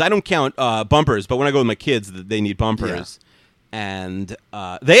kids. I don't count bumpers, but when I go with my kids, they need bumpers. Yeah. And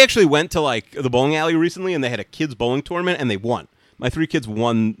they actually went to like the bowling alley recently, and they had a kids bowling tournament, and they won. My 3 kids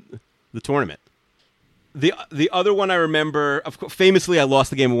won the tournament. The other one I remember, famously, I lost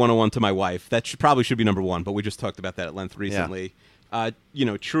the game of 101 to my wife. That probably should be number 1, but we just talked about that at length recently. Yeah.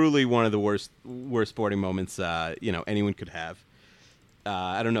 Truly one of the worst sporting moments anyone could have.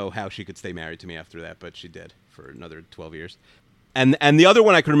 I don't know how she could stay married to me after that, but she did for another 12 years. And the other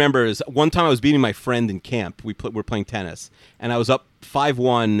one I could remember is one time I was beating my friend in camp. We were playing tennis, and I was up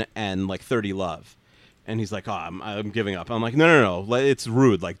 5-1 and like 30 love. And he's like, "Oh, I'm giving up." I'm like, "No. It's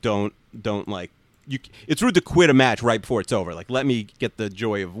rude. Like, don't like." It's rude to quit a match right before it's over. Like, let me get the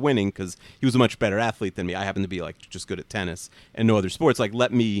joy of winning because he was a much better athlete than me. I happen to be like just good at tennis and no other sports. Like,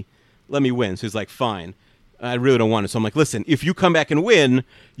 let me win. So he's like, fine. I really don't want it. So I'm like, listen, if you come back and win,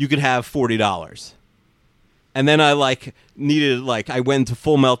 you could have $40. And then I I went into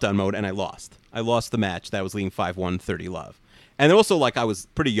full meltdown mode and I lost. I lost the match. That was leading 5-1, 30 love. And also, like, I was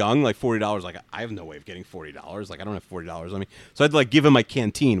pretty young, like $40. Like, I have no way of getting $40. Like, I don't have $40 on me. So I had to like give him my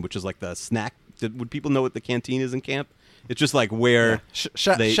canteen, which is like the snack. Would people know what the canteen is in camp? It's just like where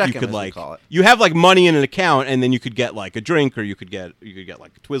you could like you have like money in an account, and then you could get like a drink, or you could get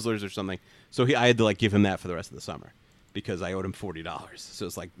like Twizzlers or something. So I had to like give him that for the rest of the summer because I owed him $40. So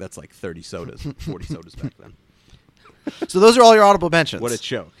it's like that's like 30 sodas, 40 sodas back then. So those are all your honorable mentions. What a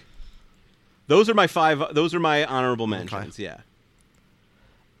joke! Those are my 5. Those are my honorable mentions. Okay. Yeah.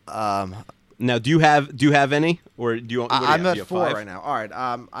 Now, do you have any, or do you? I'm at 4 right now. All right.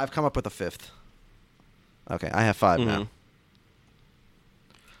 I've come up with a 5th. Okay, I have 5 now. All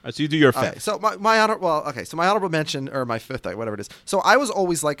right, so you do your 5th. Okay, so my honorable mention, or my 5th, whatever it is. So I've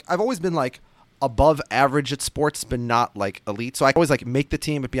always been like above average at sports, but not like elite. So I always like make the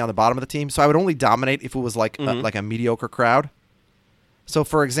team, but be on the bottom of the team. So I would only dominate if it was like a mediocre crowd. So,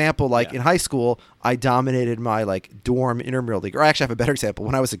 for example, like Yeah. in high school, I dominated my like dorm intramural league. Or actually, I have a better example.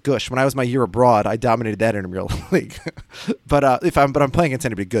 When I was at Gush, when I was my year abroad, I dominated that intramural league. but I'm playing against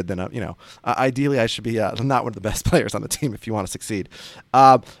anybody good, then ideally I should be not one of the best players on the team if you want to succeed.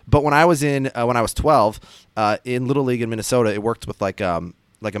 But when I was 12 in Little League in Minnesota, it worked with like a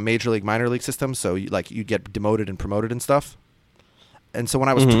major league, minor league system. So you get demoted and promoted and stuff. And so when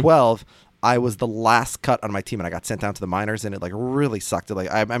I was 12. I was the last cut on my team, and I got sent down to the minors, and it like really sucked.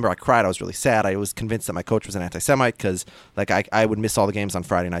 I remember I cried. I was really sad. I was convinced that my coach was an anti-Semite because like I would miss all the games on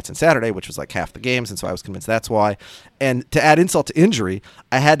Friday nights and Saturday, which was like half the games, and so I was convinced that's why. And to add insult to injury,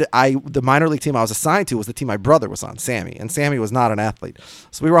 the minor league team I was assigned to was the team my brother was on, Sammy, and Sammy was not an athlete.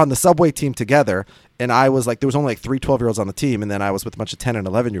 So we were on the Subway team together. And I was like, there was only like 3 12-year-olds on the team, and then I was with a bunch of 10 and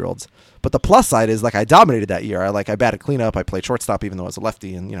 11-year-olds. But the plus side is like I dominated that year. I batted cleanup. I played shortstop even though I was a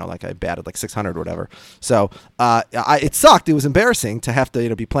lefty, and like I batted like 600 or whatever. So it sucked. It was embarrassing to have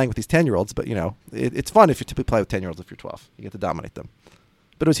to be playing with these 10-year-olds. But it's fun if you typically play with 10-year-olds if you're 12. You get to dominate them.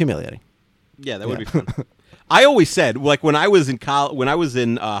 But it was humiliating. Yeah, that would be fun. I always said like when I was in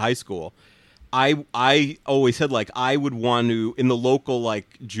high school, I always said like I would want to in the local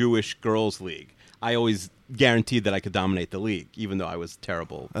like Jewish girls league. I always guaranteed that I could dominate the league, even though I was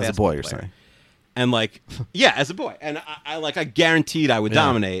terrible as a boy. You're player. saying, and like, yeah, as a boy, and I guaranteed I would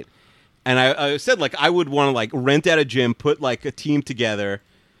dominate, and I said like I would want to like rent out a gym, put like a team together.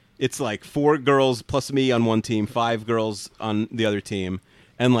 It's like 4 girls plus me on one team, 5 girls on the other team,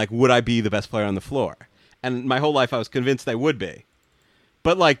 and like, would I be the best player on the floor? And my whole life, I was convinced I would be,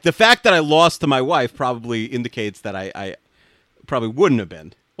 but like the fact that I lost to my wife probably indicates that I probably wouldn't have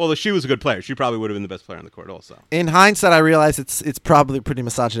been. Well, if she was a good player, she probably would have been the best player on the court also. In hindsight, I realize it's probably a pretty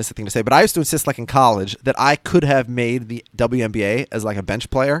misogynistic thing to say, but I used to insist, like in college, that I could have made the WNBA as like a bench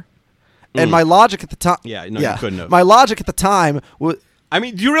player. And my logic at the time... Yeah, no, you couldn't have. My logic at the time was... I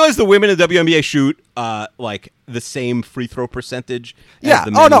mean, do you realize the women in the WNBA shoot like the same free throw percentage as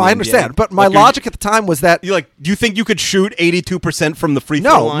the men in the I NBA? understand. But my like logic at the time was that... do you think you could shoot 82% from the free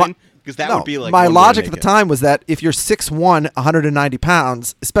throw line? Because that would be like my one way to logic make at the it. time was that if you're 6'1", 190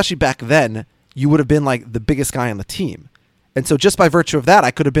 pounds, especially back then, you would have been like the biggest guy on the team. And so just by virtue of that, I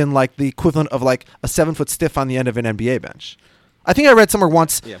could have been like the equivalent of like a 7-foot stiff on the end of an NBA bench. I think I read somewhere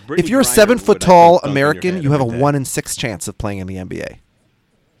once, if you're a 7 foot tall American, you have a 1 in 6 chance of playing in the NBA.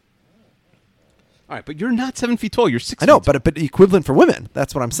 All right, but you're not 7 feet tall. You're 6 I know, feet tall. but equivalent for women.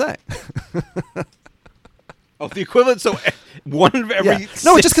 That's what I'm saying. Oh, the equivalent. So one of every.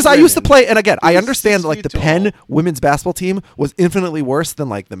 No, just because I used to play, and again, I who is understand 6 like the feet Penn tall. women's basketball team was infinitely worse than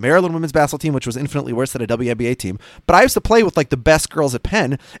like the Maryland women's basketball team, which was infinitely worse than a WNBA team. But I used to play with like the best girls at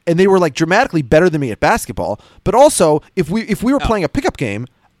Penn, and they were like dramatically better than me at basketball. But also, if we were playing a pickup game,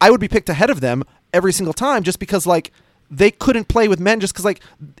 I would be picked ahead of them every single time, just because like they couldn't play with men. Just because like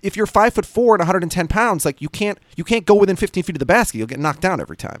if you're 5'4" and 110 pounds, like you can't go within 15 feet of the basket. You'll get knocked down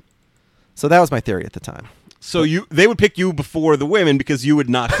every time. So that was my theory at the time. So they would pick you before the women because you would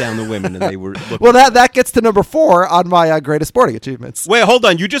knock down the women, and they were. Well, that gets to number 4 on my greatest sporting achievements. Wait, hold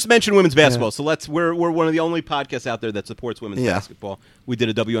on. You just mentioned women's basketball, so we're one of the only podcasts out there that supports women's basketball. We did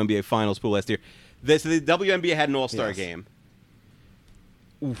a WNBA finals pool last year. The WNBA had an All-Star game.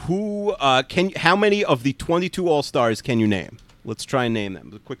 Who how many of the 22 All-Stars can you name? Let's try and name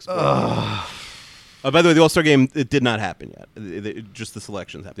them. A quick spot. By the way, the All-Star game, it did not happen yet. Just the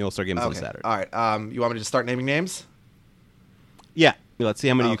selections happened. The All-Star game is on Saturday. All right. You want me to just start naming names? Yeah. Let's see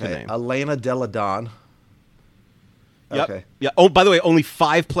how many you can name. Elena Deladon. Yep. Okay. Yeah. Oh, by the way, only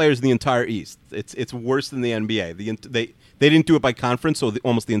 5 players in the entire East. It's worse than the NBA. They didn't do it by conference, so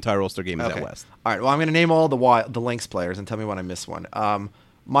almost the entire All-Star game is out West. All right. Well, I'm going to name all the Lynx players and tell me when I miss one.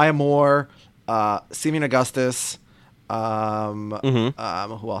 Maya Moore, Simeon Augustus. Who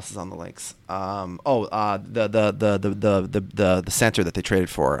else is on the Lynx? The center that they traded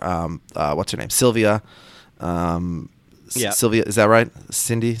for. What's her name? Sylvia. Sylvia, is that right?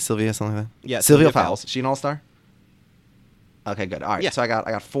 Sylvia, something like that. Yeah, Sylvia Fowles. Is she an All-Star? Okay, good. All right. Yeah. So I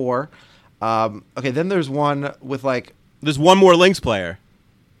got 4. Okay, then there's one with like. There's one more Lynx player.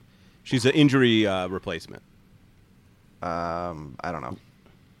 She's an injury replacement. I don't know.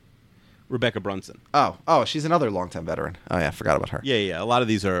 Rebecca Brunson. Oh, she's another longtime veteran. Oh yeah, I forgot about her. Yeah. A lot of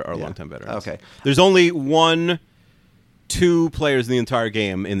these are longtime veterans. Okay. There's only 2 players in the entire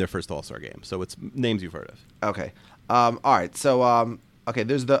game in their first All-Star game, so it's names you've heard of. Okay. All right. So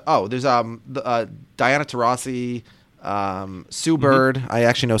there's the Diana Taurasi, Sue Bird. I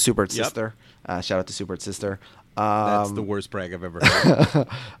actually know Sue Bird's sister. Shout out to Sue Bird's sister. That's the worst brag I've ever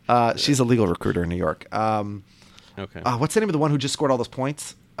heard. She's a legal recruiter in New York. Okay. What's the name of the one who just scored all those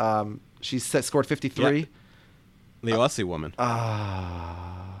points? She scored 53. The Aussie woman.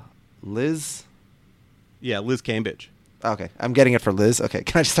 Liz. Yeah, Liz Cambridge. Okay, I'm getting it for Liz. Okay,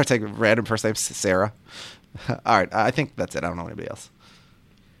 can I just start taking random first names? Sarah. All right, I think that's it. I don't know anybody else.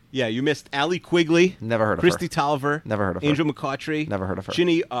 Yeah, you missed Allie Quigley. Never heard of Christy her. Tolliver. Never heard of her. Angel McCautry. Never heard of her.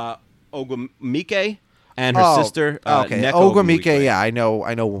 Ginny Ogwumike and her sister. Okay, Neko Ogwumike. Yeah, I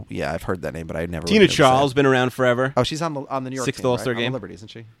know. Yeah, I've heard that name, but I never. Tina would be able to say Charles it. been around forever. Oh, she's on the New York Sixth team, All-Star right? On game. the Liberty, isn't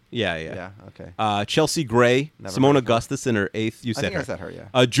she? Yeah. Yeah. Okay. Chelsea Gray, Never Simone heard of her. Augustus in her 8th. You I said think her. I said her,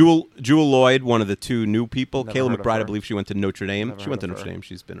 yeah. Jewel Lloyd, one of the two new people. Never Kayla heard of McBride, I her. believe she went to Notre Dame. Never She went to heard of Notre her. Dame.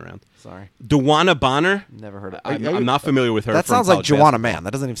 She's been around. Sorry. Dewana Bonner. Never heard of. I'm not familiar with her. That from sounds like college Joanna basketball. Mann.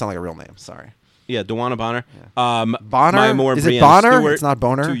 That doesn't even sound like a real name. Sorry. Yeah, Dewana Bonner. Bonner? Maya Moore, Is it Breanna Bonner? Stewart, It's not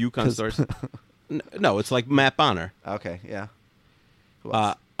Boner? Two UConn 'Cause- stars. No, it's like Matt Bonner. Okay. Yeah. Who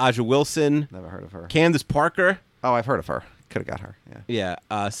else? Aja Wilson. Never heard of her. Candace Parker. Oh, I've heard of her. Could have got her. Yeah.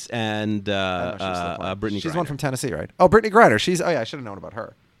 Yeah, and I know she's still playing. Brittany. She's Griner. one from Tennessee, right? Oh, Brittany Griner. I should have known about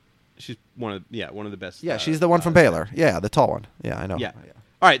her. She's one of the best. Yeah, she's the one from Baylor. Yeah, the tall one. Yeah, I know. Yeah.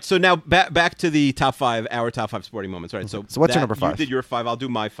 All right, so now back to the top 5, our top 5 sporting moments. All right, so what's your number 5? You did your 5. I'll do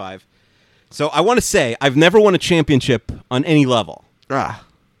my 5. So I want to say I've never won a championship on any level.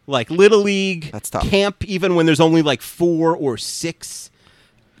 Like Little League, That's tough. camp, even when there's only like 4 or 6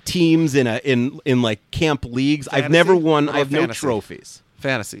 teams in like camp leagues. I've Fantasy? never won. What I have about no fantasy? trophies.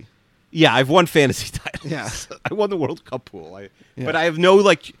 Fantasy. Yeah, I've won fantasy titles. Yeah. I won the World Cup pool. Yeah. But I have no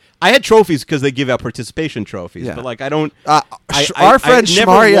I had trophies because they give out participation trophies. Yeah. But like I don't. Our friend I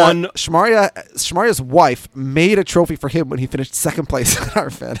never won. Shmaria's wife made a trophy for him when he finished second place in our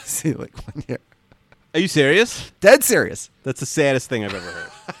fantasy league one year. Are you serious? Dead serious. That's the saddest thing I've ever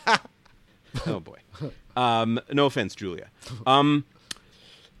heard. Oh boy. No offense, Julia.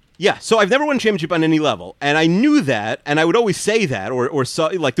 Yeah, so I've never won a championship on any level, and I knew that, and I would always say that, or so,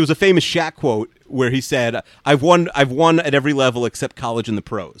 like there was a famous Shaq quote where he said, "I've won at every level except college and the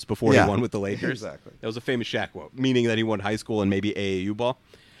pros." Before Yeah. he won with the Lakers, Exactly. That was a famous Shaq quote, meaning that he won high school and maybe AAU ball.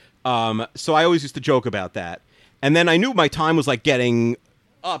 So I always used to joke about that, and then I knew my time was like getting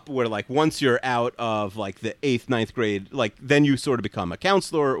up where like once you're out of like the 8th, 9th grade, like then you sort of become a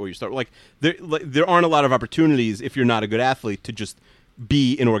counselor or you start like there aren't a lot of opportunities if you're not a good athlete to just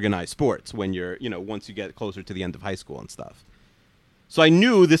be in organized sports when you're, once you get closer to the end of high school and stuff. So I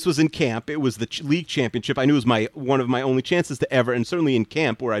knew this was in camp. It was the league championship. I knew it was one of my only chances to ever, and certainly in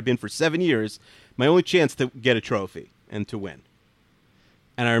camp where I'd been for 7 years, my only chance to get a trophy and to win.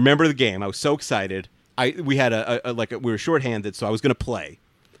 And I remember the game. I was so excited. We had we were shorthanded, so I was going to play.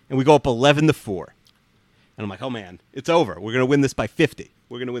 And we go up 11-4. And I'm like, oh man, it's over. We're going to win this by 50.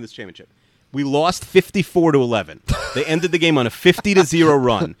 We're going to win this championship. We lost 54-11. They ended the game on a 50-0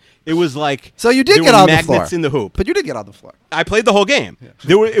 run. It was like So you did there get were on the floor. magnets in the hoop. But you did get on the floor. I played the whole game.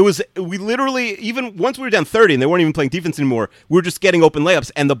 Yeah. We literally, even once we were down 30 and they weren't even playing defense anymore, we were just getting open layups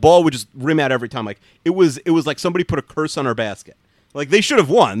and the ball would just rim out every time. Like it was like somebody put a curse on our basket. Like they should have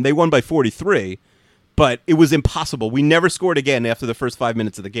won. They won by 43, but it was impossible. We never scored again after the first 5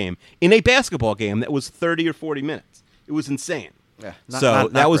 minutes of the game in a basketball game that was 30 or 40 minutes. It was insane. Yeah.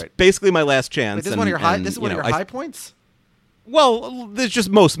 That was great. basically my last chance. Wait, this is one of your high points? Well, there's just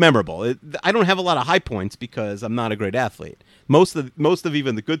most memorable. I don't have a lot of high points because I'm not a great athlete. Most of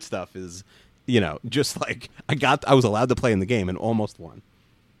even the good stuff is, just like I was allowed to play in the game and almost won.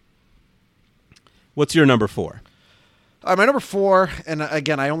 What's your number 4? My number 4, and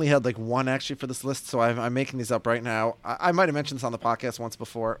again, I only had like one actually for this list, so I'm making these up right now. I might have mentioned this on the podcast once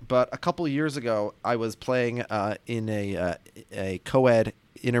before, but a couple of years ago, I was playing in a co-ed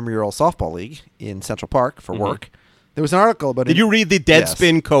intramural softball league in Central Park for work. There was an article about. Did you read the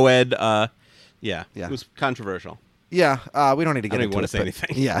Deadspin co-ed? Yeah, it was controversial. Yeah, we don't need to get I don't into want it. to say anything.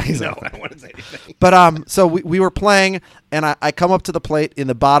 Yeah, exactly. No, I don't want to say anything. But so we were playing, and I come up to the plate in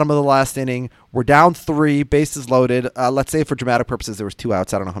the bottom of the last inning. We're down 3, bases loaded. Let's say for dramatic purposes, there was 2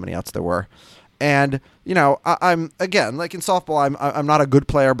 outs. I don't know how many outs there were. And I'm again like in softball, I'm not a good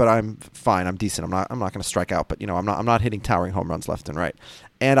player, but I'm fine. I'm decent. I'm not going to strike out, but I'm not hitting towering home runs left and right.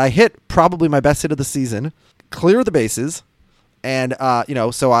 And I hit probably my best hit of the season, clear the bases. And,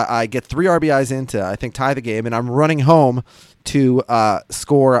 so I get 3 RBIs in to, I think, tie the game. And I'm running home to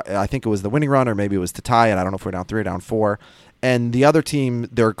score, I think it was the winning run or maybe it was to tie it. I don't know if we're down 3 or down 4. And the other team,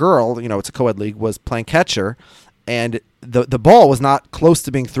 their girl, it's a co-ed league, was playing catcher. And the ball was not close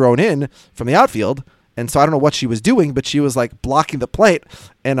to being thrown in from the outfield. And so I don't know what she was doing, but she was like blocking the plate.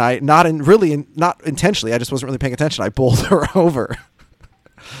 And I, not intentionally, I just wasn't really paying attention. I bowled her over.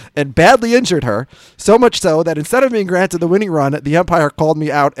 And badly injured her, so much so that instead of being granted the winning run, the umpire called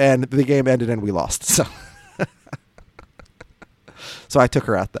me out and the game ended and we lost. So I took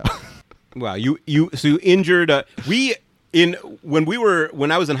her out, though. Wow, you injured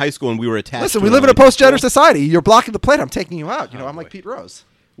when I was in high school and we were attached. Listen, to we an live in a elementary post-gender school. society. You're blocking the plate. I'm taking you out. I'm like boy. Pete Rose.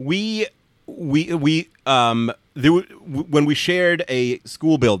 When we shared a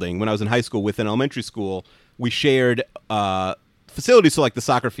school building when I was in high school with an elementary school, we shared facilities, so like the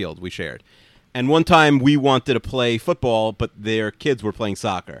soccer field we shared. And one time we wanted to play football, but their kids were playing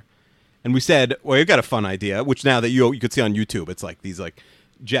soccer. And we said, well, you've got a fun idea, which now that you could see on YouTube, it's like these like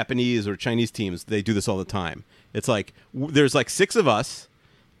Japanese or Chinese teams, they do this all the time. It's like there's like 6 of us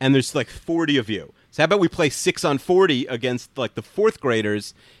and there's like 40 of you. So how about we play 6 on 40 against like the 4th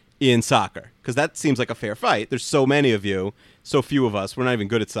graders in soccer? Because that seems like a fair fight. There's so many of you, so few of us. We're not even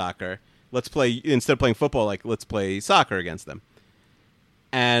good at soccer. Let's play, instead of playing football, like let's play soccer against them.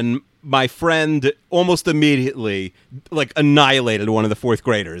 And my friend almost immediately like annihilated one of the 4th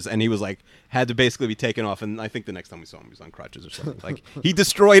graders, and he was like had to basically be taken off. And I think the next time we saw him, he was on crutches or something. Like he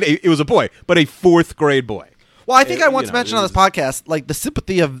destroyed it was a boy, but a 4th grade boy. Well, I think I once mentioned on this podcast, like the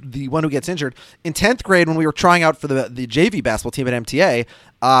sympathy of the one who gets injured. In 10th grade, when we were trying out for the JV basketball team at MTA,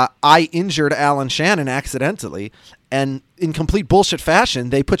 I injured Alan Shannon accidentally, and in complete bullshit fashion,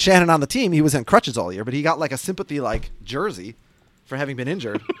 they put Shannon on the team. He was in crutches all year, but he got like a sympathy like jersey for having been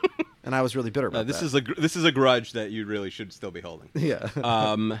injured, and I was really bitter about this that. This is a grudge that you really should still be holding. Yeah.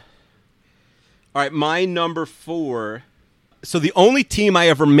 All right, my number 4. So the only team I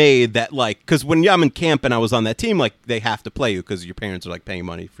ever made that like, because when I'm in camp and I was on that team, like they have to play you because your parents are like paying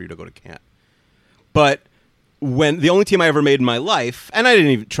money for you to go to camp. But when the only team I ever made in my life, and I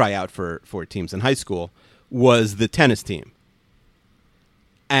didn't even try out for teams in high school, was the tennis team.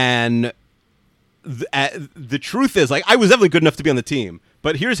 And the truth is, like, I was definitely good enough to be on the team,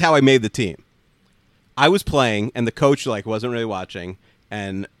 but here's how I made the team. I was playing, and the coach like wasn't really watching,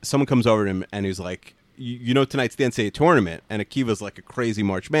 and someone comes over to him, and he's like, you know tonight's the NCAA tournament, and Akiva's like a crazy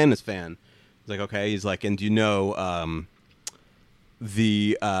March Madness fan. He's like, okay. He's like, and do you know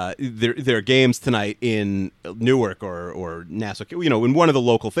there are games tonight in Newark or Nassau, in one of the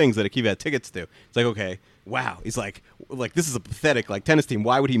local things that Akiva had tickets to. It's like, okay, wow. He's like this is a pathetic like tennis team.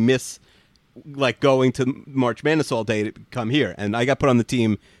 Why would he miss like going to March Madness all day to come here? And I got put on the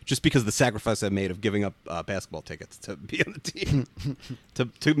team just because of the sacrifice I made of giving up basketball tickets to be on the team to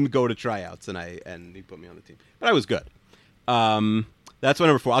go to tryouts, and he put me on the team. But I was good. That's my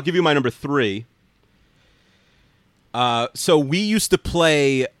number 4. I'll give you my number 3. So we used to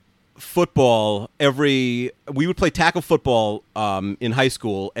play football we would play tackle football in high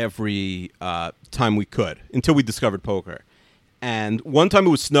school every time we could until we discovered poker. And one time it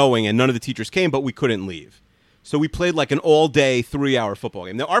was snowing and none of the teachers came, but we couldn't leave. So we played like an all-day 3-hour football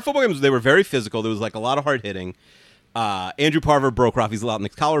game. Now, our football games, they were very physical. There was like a lot of hard hitting. Andrew Parver broke Rafi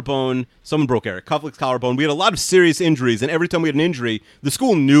Zlotnick's collarbone. Someone broke Eric Kuflick's collarbone. We had a lot of serious injuries, and every time we had an injury, the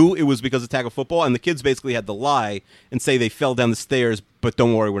school knew it was because of tackle football, and the kids basically had to lie and say they fell down the stairs, but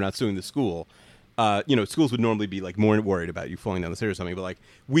don't worry, we're not suing the school. Schools would normally be like more worried about you falling down the stairs or something, but like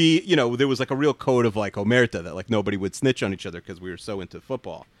there was like a real code of like omerta that like nobody would snitch on each other because we were so into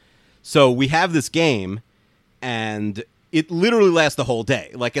football. So we have this game, and it literally lasts the whole day.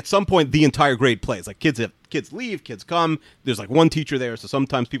 Like at some point, the entire grade plays. Like kids leave, kids come. There's like one teacher there, so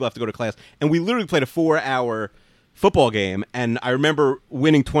sometimes people have to go to class. And we literally played a 4-hour football game, and I remember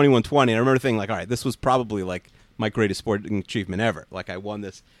winning 21-20. And I remember thinking like, all right, this was probably like my greatest sporting achievement ever. Like I won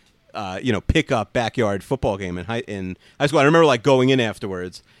this. Pickup backyard football game in high school. I remember like going in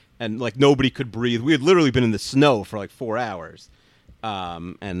afterwards and like nobody could breathe. We had literally been in the snow for like 4 hours.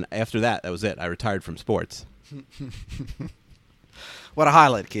 And after that was it. I retired from sports. What a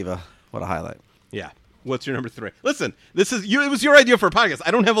highlight, Kiva. What a highlight. Yeah. What's your number 3? Listen, it was your idea for a podcast.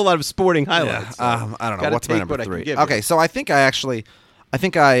 I don't have a lot of sporting highlights. Yeah, I don't know. What's my number 3? Okay, so I think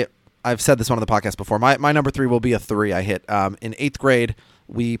I've said this on the podcast before. My number 3 will be a 3 I hit. In 8th grade,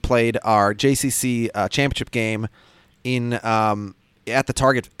 we played our JCC championship game at the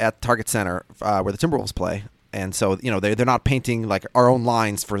Target Center where the Timberwolves play, and so they're not painting like our own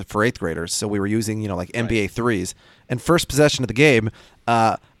lines for 8th graders, so we were using like NBA threes. And first possession of the game,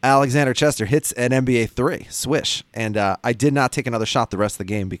 Alexander Chester hits an NBA 3 swish, and I did not take another shot the rest of the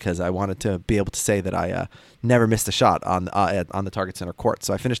game because I wanted to be able to say that I never missed a shot on the Target Center court.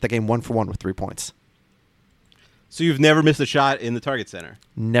 So I finished the game 1-for-1 with 3 points. So you've never missed a shot in the Target Center?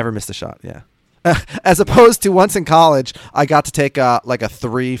 Never missed a shot, yeah. As opposed to once in college, I got to take like a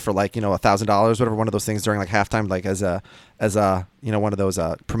 3 for like $1,000, whatever, one of those things during like halftime, like as a one of those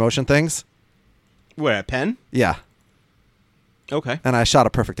promotion things. Where, at Penn? Yeah. Okay. And I shot a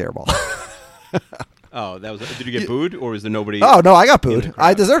perfect air ball. Oh, that was. Did you get booed, or was there nobody? Oh no, I got booed.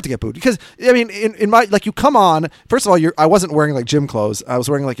 I deserve to get booed because I mean, in my like, you come on. First of all, I wasn't wearing like gym clothes. I was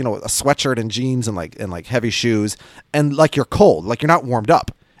wearing like a sweatshirt and jeans and like heavy shoes, and like you're cold, like you're not warmed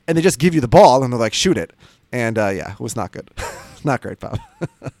up, and they just give you the ball and they're like shoot it, and yeah, it was not good, not great, Bob.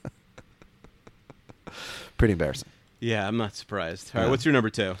 Pretty embarrassing. Yeah, I'm not surprised. All right, what's your number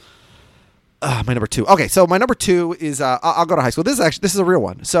 2? My number 2. Okay, so my number 2 is I'll go to high school. This is a real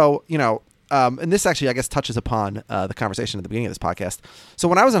one. So and this actually I guess touches upon the conversation at the beginning of this podcast. So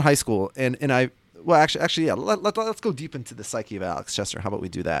when I was in high school, and I actually yeah, let's go deep into the psyche of Alex Chester. How about we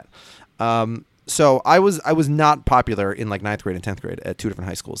do that? So I was not popular in like 9th grade and 10th grade at 2 different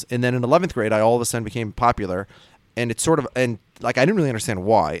high schools, and then in 11th grade I all of a sudden became popular, and it's sort of I didn't really understand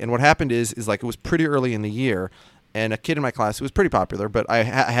why. And what happened is like it was pretty early in the year. And a kid in my class who was pretty popular, but I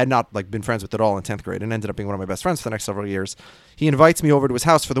had not like been friends with at all in 10th grade, and ended up being one of my best friends for the next several years. He invites me over to his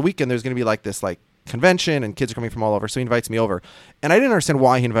house for the weekend. There's going to be like this like convention, and kids are coming from all over. So he invites me over, and I didn't understand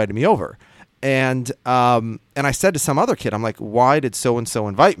why he invited me over. And I said to some other kid, I'm like, why did so and so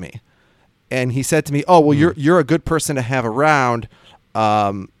invite me? And he said to me, oh well, you're a good person to have around.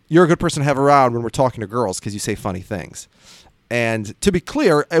 You're a good person to have around when we're talking to girls because you say funny things. And to be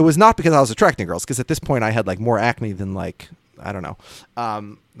clear, it was not because I was attracting girls, because at this point I had like more acne than like, I don't know,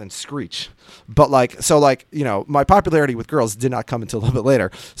 than Screech. But my popularity with girls did not come until a little bit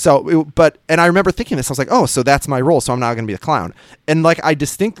later. And I remember thinking this, I was like, oh, so that's my role. So I'm now going to be a clown. And like, I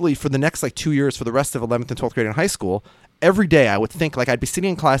distinctly for the next like 2 years, for the rest of 11th and 12th grade in high school, every day I would think like, I'd be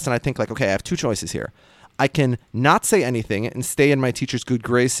sitting in class and I'd think like, okay, I have 2 choices here. I can not say anything and stay in my teacher's good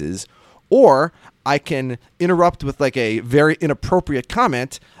graces, or I can interrupt with like a very inappropriate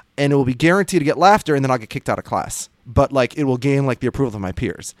comment, and it will be guaranteed to get laughter, and then I'll get kicked out of class. But like it will gain like the approval of my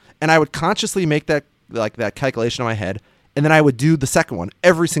peers. And I would consciously make that calculation in my head, and then I would do the second one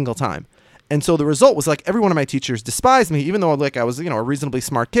every single time. And so the result was like every one of my teachers despised me, even though like I was a reasonably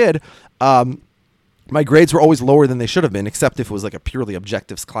smart kid. My grades were always lower than they should have been, except if it was like a purely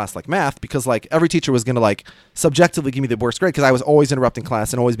objectives class like math, because like every teacher was going to like subjectively give me the worst grade because I was always interrupting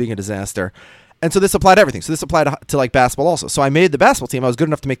class and always being a disaster. And so this applied to everything. So this applied to like basketball also. So I made the basketball team. I was good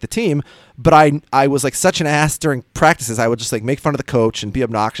enough to make the team, but I was like such an ass during practices. I would just like make fun of the coach and be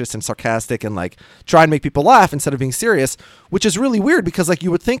obnoxious and sarcastic and like try and make people laugh instead of being serious, which is really weird because like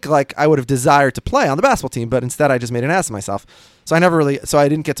you would think like I would have desired to play on the basketball team, but instead I just made an ass of myself. So I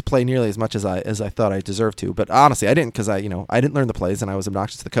didn't get to play nearly as much as I thought I deserved to. But honestly, I didn't, because I didn't learn the plays and I was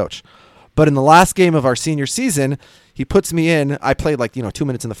obnoxious to the coach. But in the last game of our senior season, he puts me in. I played like 2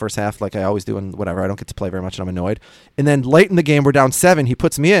 minutes in the first half, like I always do, and whatever. I don't get to play very much, and I'm annoyed. And then late in the game, we're down 7. He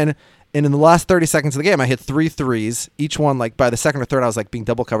puts me in, and in the last 30 seconds of the game, I hit 3 threes. Each one, like by the second or third, I was like being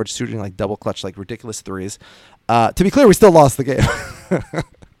double coverage, shooting like double clutch, like ridiculous threes. To be clear, we still lost the game.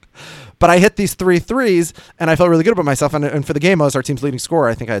 But I hit these 3 threes, and I felt really good about myself. And for the game, I was our team's leading scorer.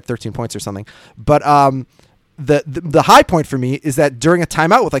 I think I had 13 points or something. But the high point for me is that during a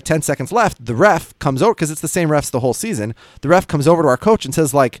timeout with like 10 seconds left, the ref comes over, because it's the same refs the whole season. The ref comes over to our coach and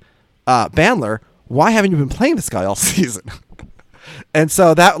says like, Bandler, why haven't you been playing this guy all season? And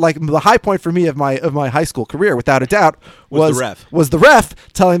so that like the high point for me of my high school career, without a doubt, was the ref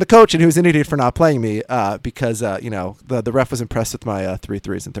telling the coach, and he was an idiot for not playing me because the ref was impressed with my 3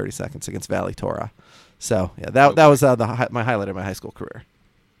 threes in 30 seconds against Valley Torah. So yeah, that was my highlight of my high school career.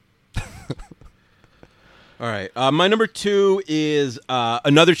 All right. My number 2 is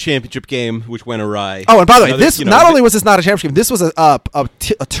another championship game which went awry. Oh, and by the way, this not only was this not a championship game, this was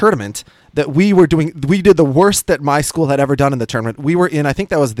a tournament that we were doing. We did the worst that my school had ever done in the tournament. We were in, I think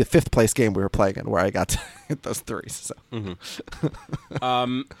that was the 5th place game we were playing in, where I got to hit those threes. So.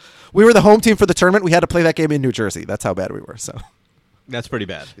 Mm-hmm. We were the home team for the tournament. We had to play that game in New Jersey. That's how bad we were. So that's pretty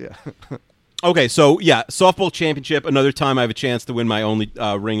bad. Yeah. Okay, so yeah, softball championship. Another time I have a chance to win my only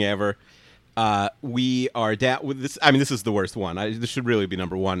ring ever. We are down with this. I mean, this is the worst one. This should really be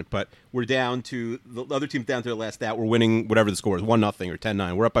number 1, but we're down to the other team's down to the last out. We're winning whatever the score is, 1-0 or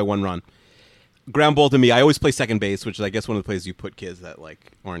 10-9. We're up by 1 run. Ground ball to me. I always play second base, which is, I guess, one of the places you put kids that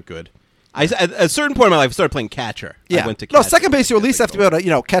like aren't good. At a certain point in my life, I started playing catcher. Yeah. I went to catcher. No, second base, you at least have to be able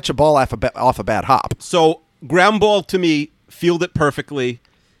to catch a ball off a bad hop. So ground ball to me, field it perfectly,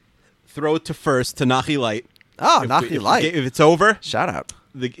 throw it to first to Nachi Light. Oh, Nachi Light. If it's over, shout out.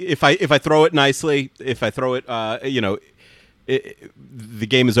 If I throw it nicely, if I throw it, the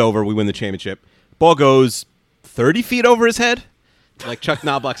game is over. We win the championship. Ball goes 30 feet over his head, like Chuck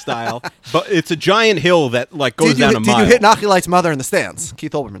Knobloch style. But it's a giant hill that like goes down a mile. Did you hit Nachi Light's mother in the stands,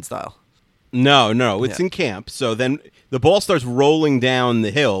 Keith Olbermann style? No, it's in camp. So then the ball starts rolling down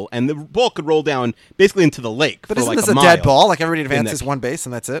the hill, and the ball could roll down basically into the lake. But for isn't like this a a mile dead ball? Like everybody advances one base,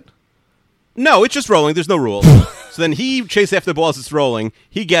 and that's it. No, it's just rolling. There's no rules. So then he chases after the ball as it's rolling.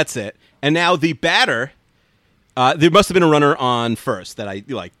 He gets it, and now the batter. There must have been a runner on first that I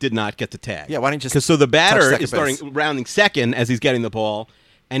did not get to tag. Yeah, why don't you just because so the batter touch is second starting rounding second as he's getting the ball,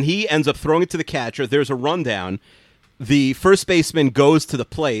 and he ends up throwing it to the catcher. There's a rundown. The first baseman goes to the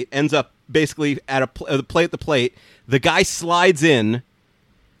plate, ends up basically at the plate. The guy slides in,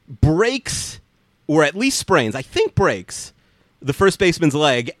 breaks, or at least sprains. I think breaks the first baseman's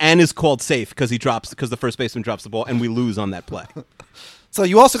leg, and is called safe because the first baseman drops the ball, and we lose on that play. So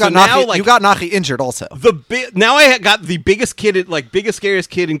you also got Nachi. You got Nachi injured also. Now I got the biggest scariest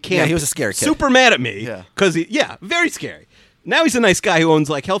kid in camp. Yeah, he was a scary kid. Super mad at me. Yeah. Because very scary. Now he's a nice guy who owns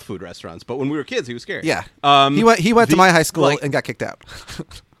like health food restaurants. But when we were kids, he was scary. Yeah. He went to my high school and got kicked out.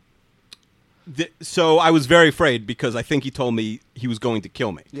 So I was very afraid because I think he told me he was going to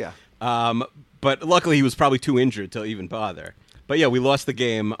kill me. Yeah. But luckily he was probably too injured to even bother. But yeah, we lost the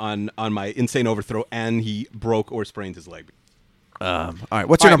game on my insane overthrow, and he broke or sprained his leg. All right,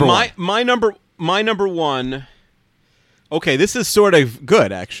 what's your number one? My number one. Okay, this is sort of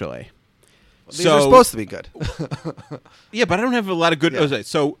good actually. These are supposed to be good. Yeah, but I don't have a lot of good. Yeah. Okay,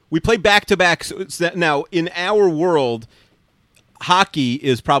 so we play back-to-back. Now, in our world, hockey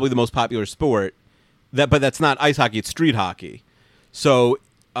is probably the most popular sport. But that's not ice hockey; it's street hockey. So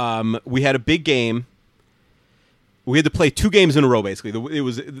we had a big game. We had to play 2 games in a row. Basically, it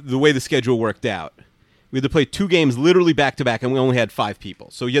was the way the schedule worked out. We had to play 2 games literally back-to-back, and we only had 5 people.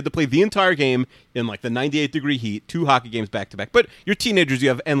 So you had to play the entire game in like the 98-degree heat, 2 hockey games back-to-back. But you're teenagers, you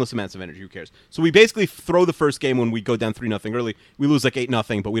have endless amounts of energy. Who cares? So we basically throw the first game when we go down 3-0 early. We lose like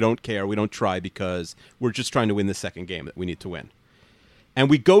 8-0, but we don't care. We don't try because we're just trying to win the second game that we need to win. And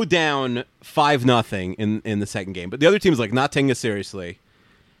we go down 5-0 in the second game. But the other team is like not taking us seriously.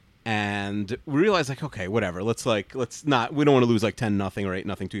 And we realized, like, okay, whatever. We don't want to lose like 10-0 or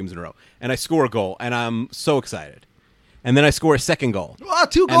 8-0 2 games in a row. And I score a goal, and I'm so excited. And then I score a second goal.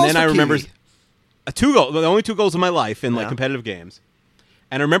 2 goals. And then I remember Kiwi. 2 goals, the only 2 goals of my life in like competitive games.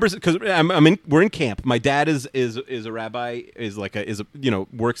 And I remember because we're in camp. My dad is a rabbi,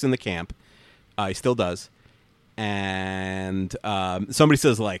 works in the camp. He still does. And somebody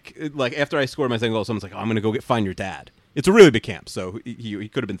says like after I scored my second goal, someone's like, "Oh, I'm gonna go find your dad." It's a really big camp, so he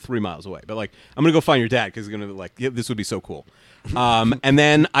could have been 3 miles away. But like, I'm gonna go find your dad because he's gonna this would be so cool. And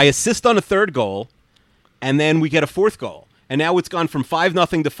then I assist on a 3rd goal, and then we get a 4th goal, and now it's gone from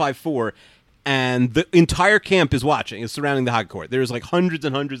 5-0 to 5-4. And the entire camp is watching. Is surrounding the hockey court. There's like hundreds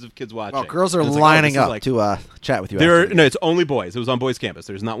and hundreds of kids watching. Well, girls are it's lining up to chat with you. No, it's only boys. It was on boys' campus.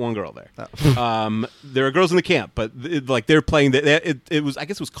 There's not one girl there. Oh. There are girls in the camp, but they're playing. It was, I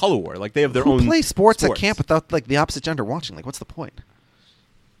guess, it was color war. Like they have their own. Who play sports at camp without like the opposite gender watching? Like, what's the point?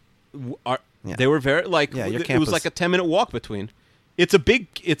 They were very like. Yeah, your it camp was like a 10-minute walk between. It's a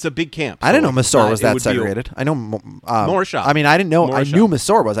big camp. I didn't know Masor was that segregated. I know Morshaw. I mean, I didn't know. Morshaw. I knew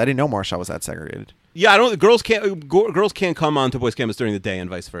Masor was. I didn't know Morshaw was that segregated. Yeah, I don't. Girls can't come on to boys' campus during the day, and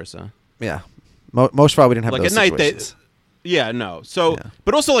vice versa. Yeah, most probably didn't have like those at night. situations. No. So,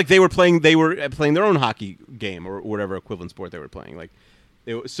 but also like they were playing their own hockey game or whatever equivalent sport they were playing. Like,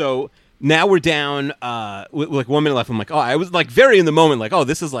 so now we're down with like 1 minute left. I'm like, I was like very in the moment. Like,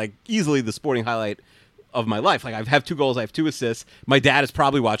 this is like easily the sporting highlight of my life. Like I have 2 goals, I have 2 assists. My dad is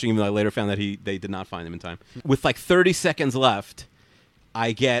probably watching, even though I later found that they did not find him in time. With like 30 seconds left,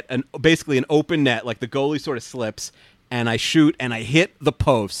 I get basically an open net, like the goalie sort of slips, and I shoot and I hit the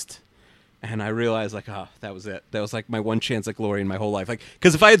post. And I realized, like, that was it. That was like my one chance at glory in my whole life. Like,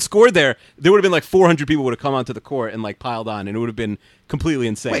 because if I had scored there would have been like 400 people would have come onto the court and like piled on, and it would have been completely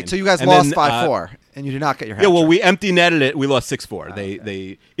insane. Wait, so you guys lost 5-4, and you did not get your hat trick. Well, we empty netted it. We lost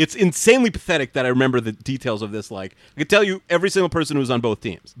 6-4. It's insanely pathetic that I remember the details of this. Like, I could tell you every single person who was on both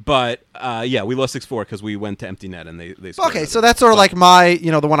teams. But we lost 6-4 because we went to empty net and they scored. Okay, so that's sort of like my,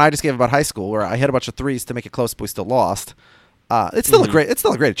 the one I just gave about high school, where I hit a bunch of threes to make it close, but we still lost. It's still a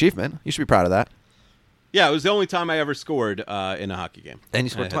great achievement. You should be proud of that. Yeah, it was the only time I ever scored in a hockey game. And you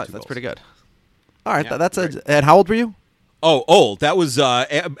scored twice. That's goals. Pretty good. All right, Yeah, and how old were you? Oh, old. That was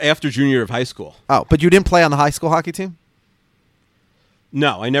after junior year of high school. Oh, but you didn't play on the high school hockey team?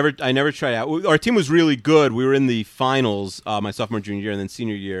 No, I never tried out. Our team was really good. We were in the finals my sophomore, junior year, and then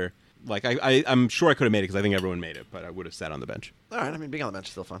senior year. Like I'm sure I could have made it because I think everyone made it, but I would have sat on the bench. All right, I mean, being on the bench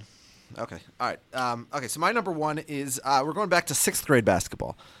is still fun. Okay, all right. Okay, so my number one is we're going back to 6th grade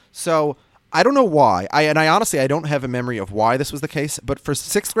basketball. So I don't know why. I honestly don't have a memory of why this was the case, but for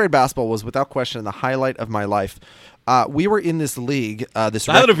 6th grade basketball was without question the highlight of my life. We were in this league. The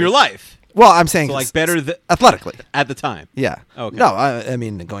highlight of your life. Well, I'm saying So, like, better athletically. at the time. Yeah. Okay. No, I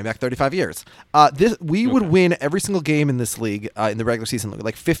mean, going back 35 years. We would win every single game in this league in the regular season,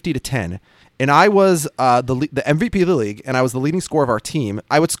 like 50-10. And I was the MVP of the league, and I was the leading scorer of our team.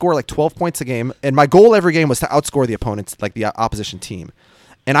 I would score like 12 points a game, and my goal every game was to outscore the opponents, like the opposition team.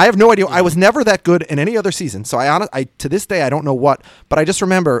 And I have no idea. I was never that good in any other season. So I to this day, I don't know what. But I just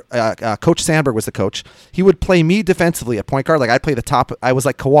remember Coach Sandberg was the coach. He would play me defensively at point guard. Like I'd play the top. I was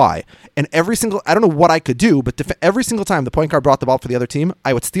like Kawhi. And I don't know what I could do, but every single time the point guard brought the ball for the other team,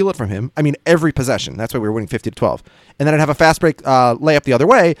 I would steal it from him. I mean, every possession. That's why we were winning 50-12. And then I'd have a fast break layup the other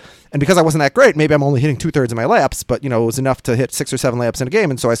way. And because I wasn't that great, maybe I'm only hitting 2/3 of my layups, but it was enough to hit 6 or 7 layups in a game.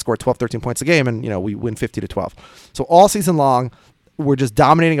 And so I scored 12, 13 points a game, and we win 50-12. So all season long, we're just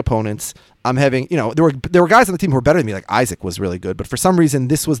dominating opponents. I'm having, there were guys on the team who were better than me, like Isaac was really good, but for some reason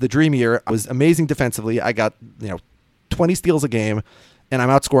this was the dream year. I was amazing defensively. I got 20 steals a game, and I'm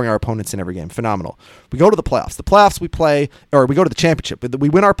outscoring our opponents in every game. Phenomenal. We go to the playoffs. The playoffs we go to the championship. We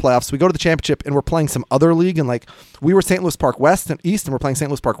win our playoffs. We go to the championship, and we're playing some other league, and we were St. Louis Park West and East, and we're playing St.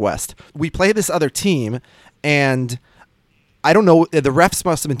 Louis Park West. We play this other team, and I don't know, the refs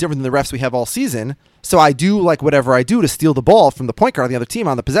must have been different than the refs we have all season. So I do whatever I do to steal the ball from the point guard of the other team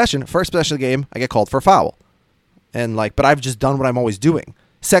on the possession. First possession of the game, I get called for a foul. And but I've just done what I'm always doing.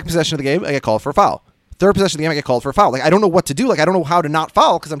 Second possession of the game, I get called for a foul. Third possession of the game, I get called for a foul. I don't know what to do. I don't know how to not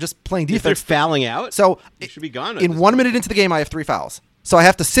foul because I'm just playing defense. If they're fouling out, so you should be gone. In 1 minute into the game, I have 3 fouls. So I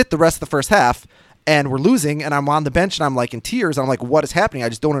have to sit the rest of the first half, and we're losing, and I'm on the bench, and I'm in tears. I'm like, what is happening? I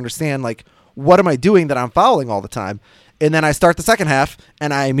just don't understand. What am I doing that I'm fouling all the time? And then I start the second half,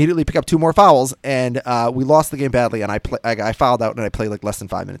 and I immediately pick up 2 more fouls, and we lost the game badly. And I fouled out, and I played less than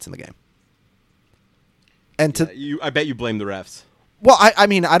 5 minutes in the game. And I bet you blame the refs. Well, I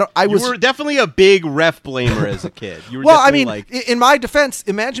mean, you were definitely a big ref blamer as a kid. You were well, I mean, in my defense,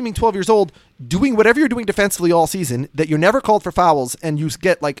 imagine being 12 years old, doing whatever you're doing defensively all season, that you're never called for fouls, and you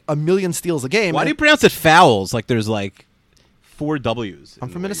get a million steals a game. Why do you pronounce it fouls? There's 4 W's. I'm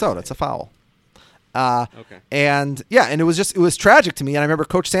from Minnesota. It's a foul. Okay. And it was tragic to me. And I remember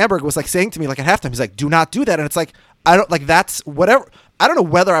Coach Sandberg was saying to me at halftime, he's like, do not do that. And it's I don't that's whatever. I don't know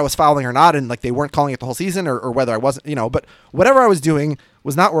whether I was fouling or not. And they weren't calling it the whole season or whether I wasn't, but whatever I was doing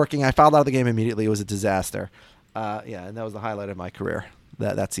was not working. I fouled out of the game immediately. It was a disaster. And that was the highlight of my career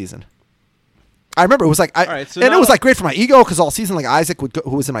that season. I remember it was it was great for my ego because all season Isaac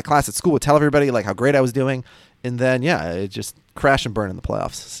who was in my class at school would tell everybody how great I was doing. And then, it just crashed and burned in the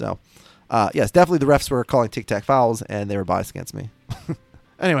playoffs. So, yes, definitely the refs were calling tic-tac fouls, and they were biased against me.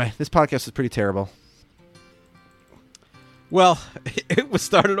 Anyway, this podcast was pretty terrible. Well, it was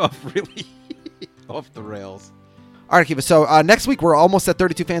started off really off the rails. All right, Akiva. So next week we're almost at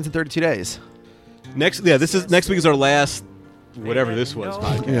 32 fans in 32 days. Next week is our last whatever this was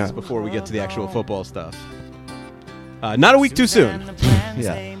podcast before we get to the actual football stuff. Not a week too soon.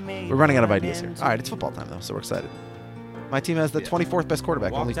 Yeah, we're running out of ideas here. All right, it's football time though, so we're excited. My team has the 24th best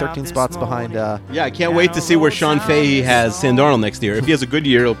quarterback, only 13 spots behind. I can't wait to see where Sean Fahey has Sam Darnold next year. If he has a good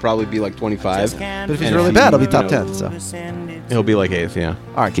year, he'll probably be 25. But if he's really bad, he'll be top 10. So he'll be 8th. Yeah.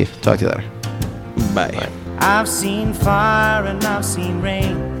 All right, Keith. Talk to you later. Bye. I've seen fire and I've seen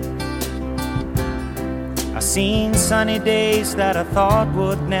rain. I've seen sunny days that I thought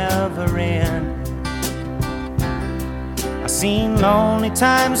would never end. I've seen lonely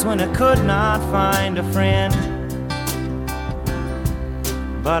times when I could not find a friend.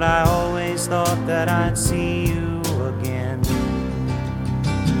 But I always thought that I'd see you again.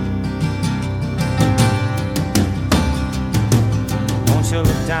 Won't you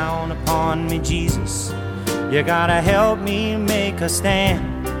look down upon me, Jesus? You gotta help me make a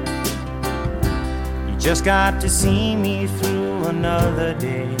stand. You just got to see me through another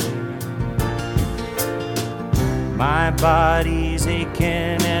day. My body's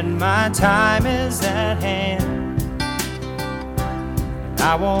aching and my time is at hand.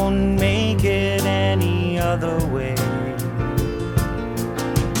 I won't make it any other way.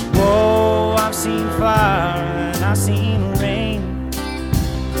 Whoa, I've seen fire and I've seen rain.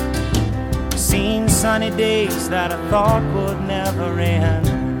 Seen sunny days that I thought would never end.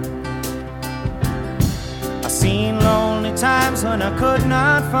 I've seen lonely times when I could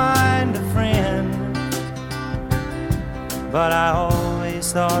not find a friend. But I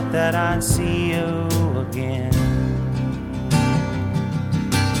always thought that I'd see you again.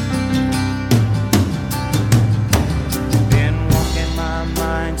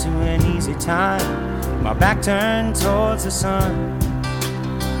 To an easy time, my back turned towards the sun.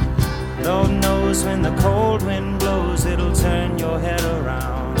 Lord knows when the cold wind blows, it'll turn your head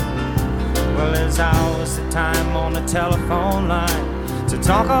around. Well, there's hours of time on the telephone line, to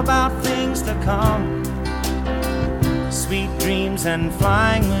talk about things to come. Sweet dreams and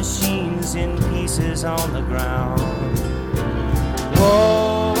flying machines in pieces on the ground.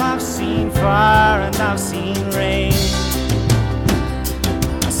 Whoa, I've seen fire and I've seen rain.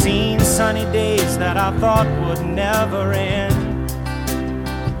 I've seen sunny days that I thought would never end.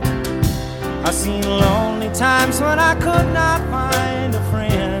 I've seen lonely times when I could not find a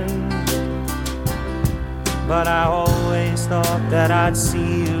friend. But I always thought that I'd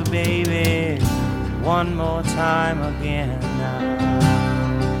see you, baby, one more time again now.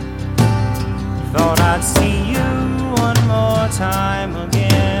 Thought I'd see you one more time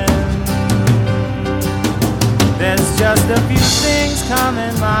again. There's just a few things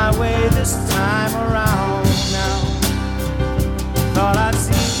coming my way this time around now. Thought I'd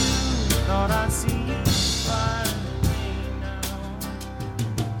see you, thought I'd see you finally now.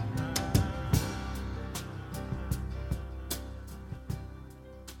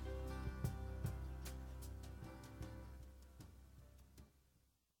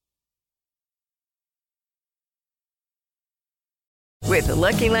 With the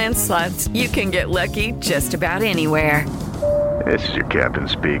Lucky Land Slots, you can get lucky just about anywhere. This is your captain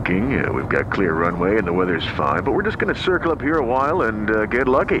speaking. We've got clear runway and the weather's fine, but we're just going to circle up here a while and get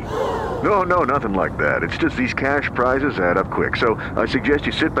lucky. No, nothing like that. It's just these cash prizes add up quick. So I suggest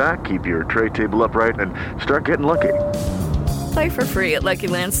you sit back, keep your tray table upright, and start getting lucky. Play for free at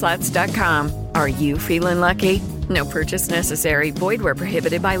LuckyLandSlots.com. Are you feeling lucky? No purchase necessary. Void where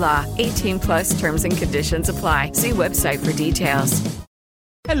prohibited by law. 18+ terms and conditions apply. See website for details.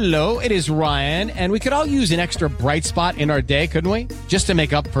 Hello, it is Ryan, and we could all use an extra bright spot in our day, couldn't we? Just to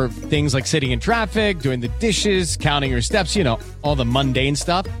make up for things like sitting in traffic, doing the dishes, counting your steps, you know, all the mundane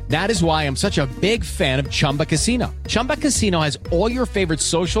stuff. That is why I'm such a big fan of Chumba Casino. Chumba Casino has all your favorite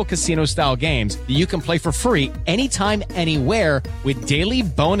social casino-style games that you can play for free anytime, anywhere with daily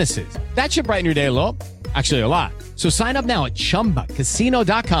bonuses. That should brighten your day a little. Actually, a lot. So sign up now at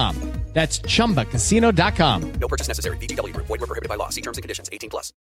ChumbaCasino.com. That's ChumbaCasino.com. No purchase necessary. VGW Group. Void where prohibited by law. See terms and conditions. 18+.